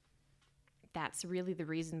that's really the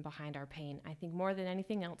reason behind our pain. I think more than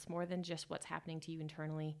anything else, more than just what's happening to you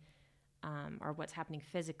internally or what's happening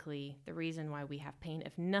physically, the reason why we have pain,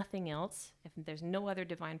 if nothing else, if there's no other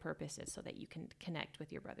divine purpose, is so that you can connect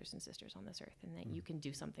with your brothers and sisters on this earth and that you can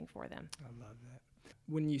do something for them. I love that.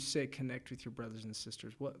 When you say connect with your brothers and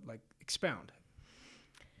sisters, what, expound?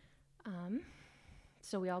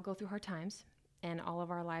 So we all go through hard times and all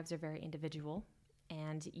of our lives are very individual.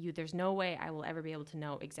 And there's no way I will ever be able to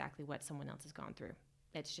know exactly what someone else has gone through.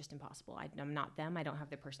 It's just impossible. I'm not them. I don't have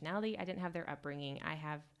their personality. I didn't have their upbringing. I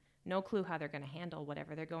have no clue how they're going to handle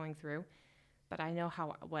whatever they're going through. But I know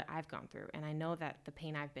what I've gone through, and I know that the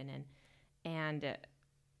pain I've been in. And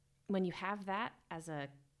when you have that as a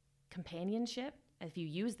companionship, if you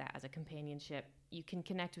use that as a companionship, you can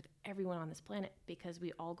connect with everyone on this planet, because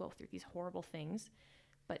we all go through these horrible things,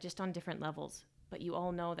 but just on different levels. But you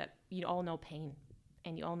all know that you all know pain.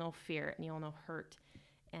 And you all know fear, and you all know hurt.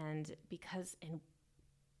 And the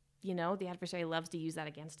adversary loves to use that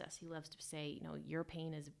against us. He loves to say, your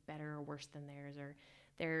pain is better or worse than theirs, or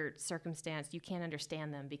their circumstance, you can't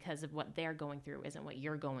understand them because of what they're going through isn't what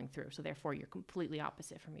you're going through. So therefore, you're completely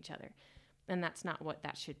opposite from each other. And that's not what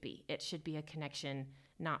that should be. It should be a connection,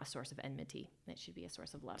 not a source of enmity. It should be a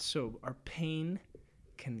source of love. So our pain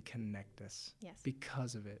can connect us. Yes.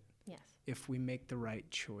 Because of it. Yes. If we make the right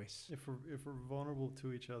choice. If we're vulnerable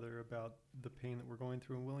to each other about the pain that we're going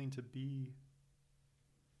through and willing to be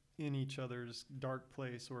in each other's dark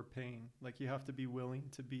place or pain, like you have to be willing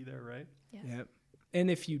to be there, right? Yes. Yep.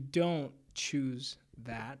 And if you don't choose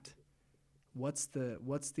that, what's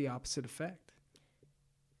the opposite effect?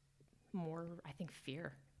 More, I think,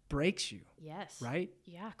 fear. Breaks you. Yes. Right?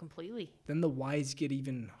 Yeah, completely. Then the whys get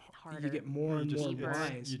even harder. You get more and more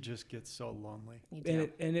whys. You just get so lonely. You do.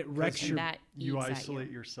 And it wrecks your... You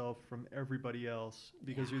isolate yourself from everybody else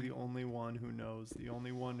because you're the only one who knows, the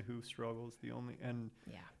only one who struggles,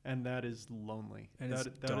 and that is lonely. And it's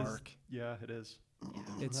dark. Yeah, it is. Yeah.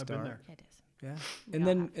 It's I've dark. been there. It is. Yeah.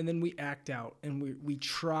 And then we act out, and we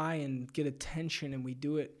try and get attention, and we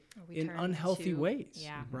do it in unhealthy ways,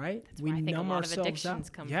 right? That's we where I think numb a lot of ourselves addictions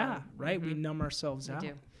out. come Yeah, from. right? We numb ourselves out. We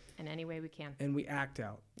do. In any way we can. And we act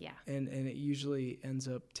out. Yeah. And it usually ends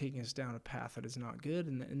up taking us down a path that is not good.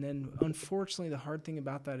 And then unfortunately the hard thing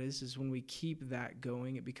about that is when we keep that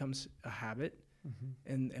going, it becomes a habit.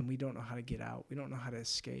 And we don't know how to get out. We don't know how to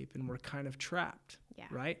escape, and we're kind of trapped. Yeah.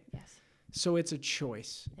 Right? Yes. So it's a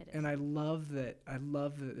choice. It is. And I love that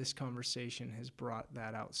this conversation has brought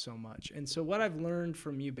that out so much. And so what I've learned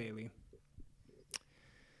from you, Bailey,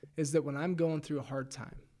 is that when I'm going through a hard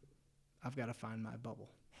time, I've got to find my bubble.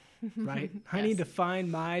 Right? I need to find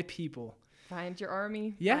my people. Find your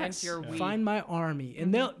army. Yes. Find your we. Find my army.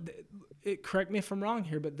 And correct me if I'm wrong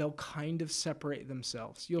here, but they'll kind of separate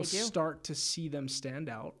themselves. You'll start to see them stand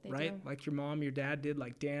out, right? Like your mom, your dad did,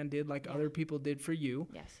 like Dan did, like other people did for you.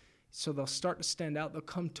 Yes. So they'll start to stand out. They'll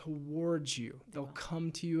come towards you. They'll come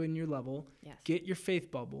to you in your level. Yes. Get your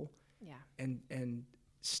faith bubble. Yeah. And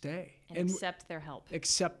stay. And accept their help.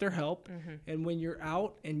 Accept their help. And when you're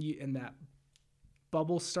out and that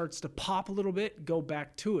bubble starts to pop a little bit, go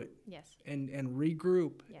back to it. Yes. And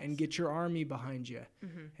regroup and get your army behind you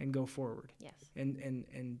and go forward. Yes.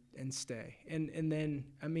 And stay. And then,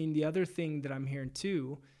 I mean, the other thing that I'm hearing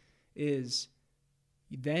too is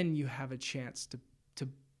then you have a chance to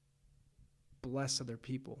bless other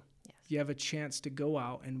people. Yes. You have a chance to go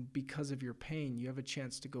out, and because of your pain, you have a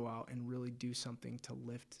chance to go out and really do something to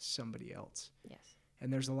lift somebody else. Yes.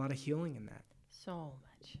 And there's a lot of healing in that. So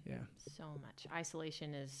much. Yeah. So much.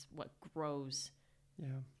 Isolation is what grows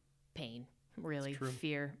pain, really.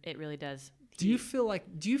 Fear. It really does. Do you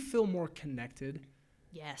feel more connected?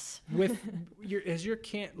 Yes. With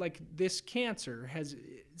this cancer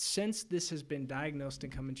since this has been diagnosed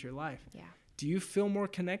and come into your life. Yeah. Do you feel more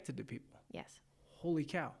connected to people? Yes. Holy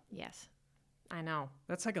cow. Yes. I know.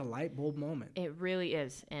 That's like a light bulb moment. It really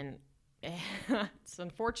is. And it's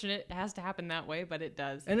unfortunate it has to happen that way, but it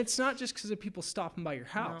does. And it's not just because of people stopping by your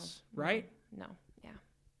house, right? No. Yeah.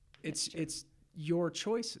 It's your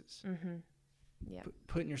choices. Yeah.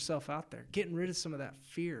 Putting yourself out there, getting rid of some of that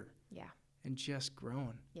fear. Yeah. And just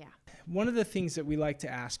growing. Yeah. One of the things that we like to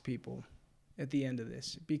ask people at the end of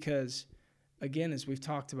this, because again, as we've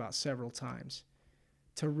talked about several times,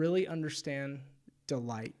 to really understand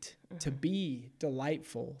delight, to be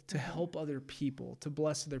delightful, to help other people, to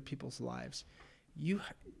bless other people's lives, you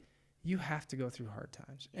have to go through hard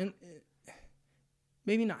times. And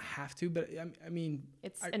maybe not have to, but I mean...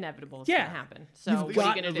 It's inevitable. It's going to happen. So what are you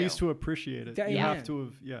going to do? At least to appreciate it. You have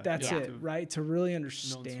to have... That's it, right? To really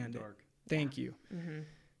understand it. Thank you.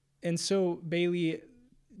 And so, Bailey,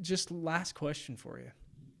 just last question for you.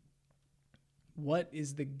 What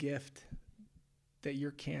is the gift that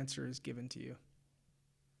your cancer has given to you?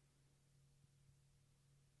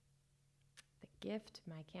 The gift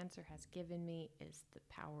my cancer has given me is the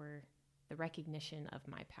power, the recognition of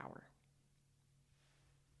my power,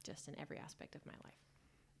 just in every aspect of my life.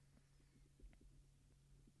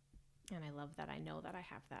 And I love that I know that I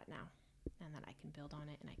have that now, and that I can build on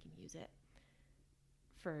it and I can use it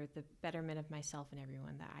for the betterment of myself and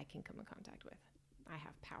everyone that I can come in contact with. I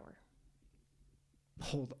have power.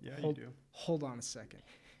 Hold on a second.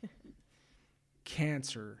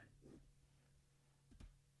 Cancer.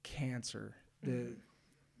 The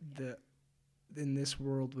in this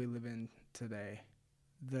world we live in today,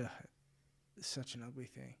 such an ugly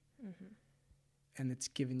thing. And it's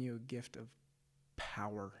given you a gift of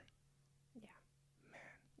power. Yeah. Man.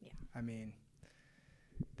 Yeah. I mean,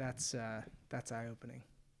 that's eye-opening.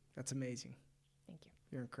 That's amazing. Thank you.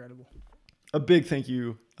 You're incredible. A big thank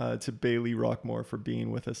you to Bailey Rockmore for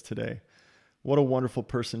being with us today. What a wonderful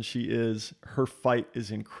person she is. Her fight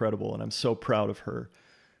is incredible, and I'm so proud of her.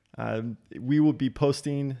 We will be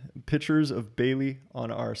posting pictures of Bailey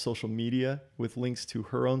on our social media with links to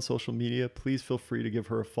her own social media. Please feel free to give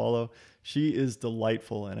her a follow. She is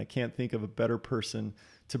delightful, and I can't think of a better person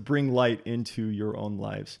to bring light into your own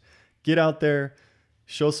lives. Get out there,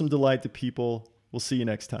 show some delight to people. We'll see you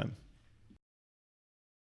next time.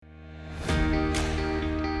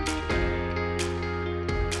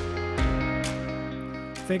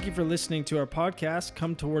 Thank you for listening to our podcast,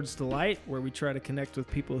 Come Towards Delight, where we try to connect with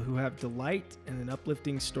people who have delight and an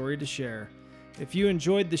uplifting story to share. If you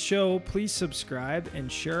enjoyed the show, please subscribe and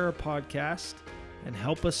share our podcast and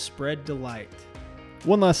help us spread delight.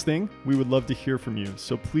 One last thing, we would love to hear from you,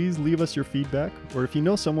 so please leave us your feedback, or if you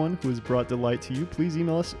know someone who has brought delight to you, please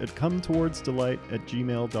email us at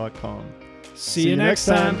cometowardsdelight@gmail.com. See you next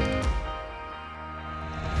time.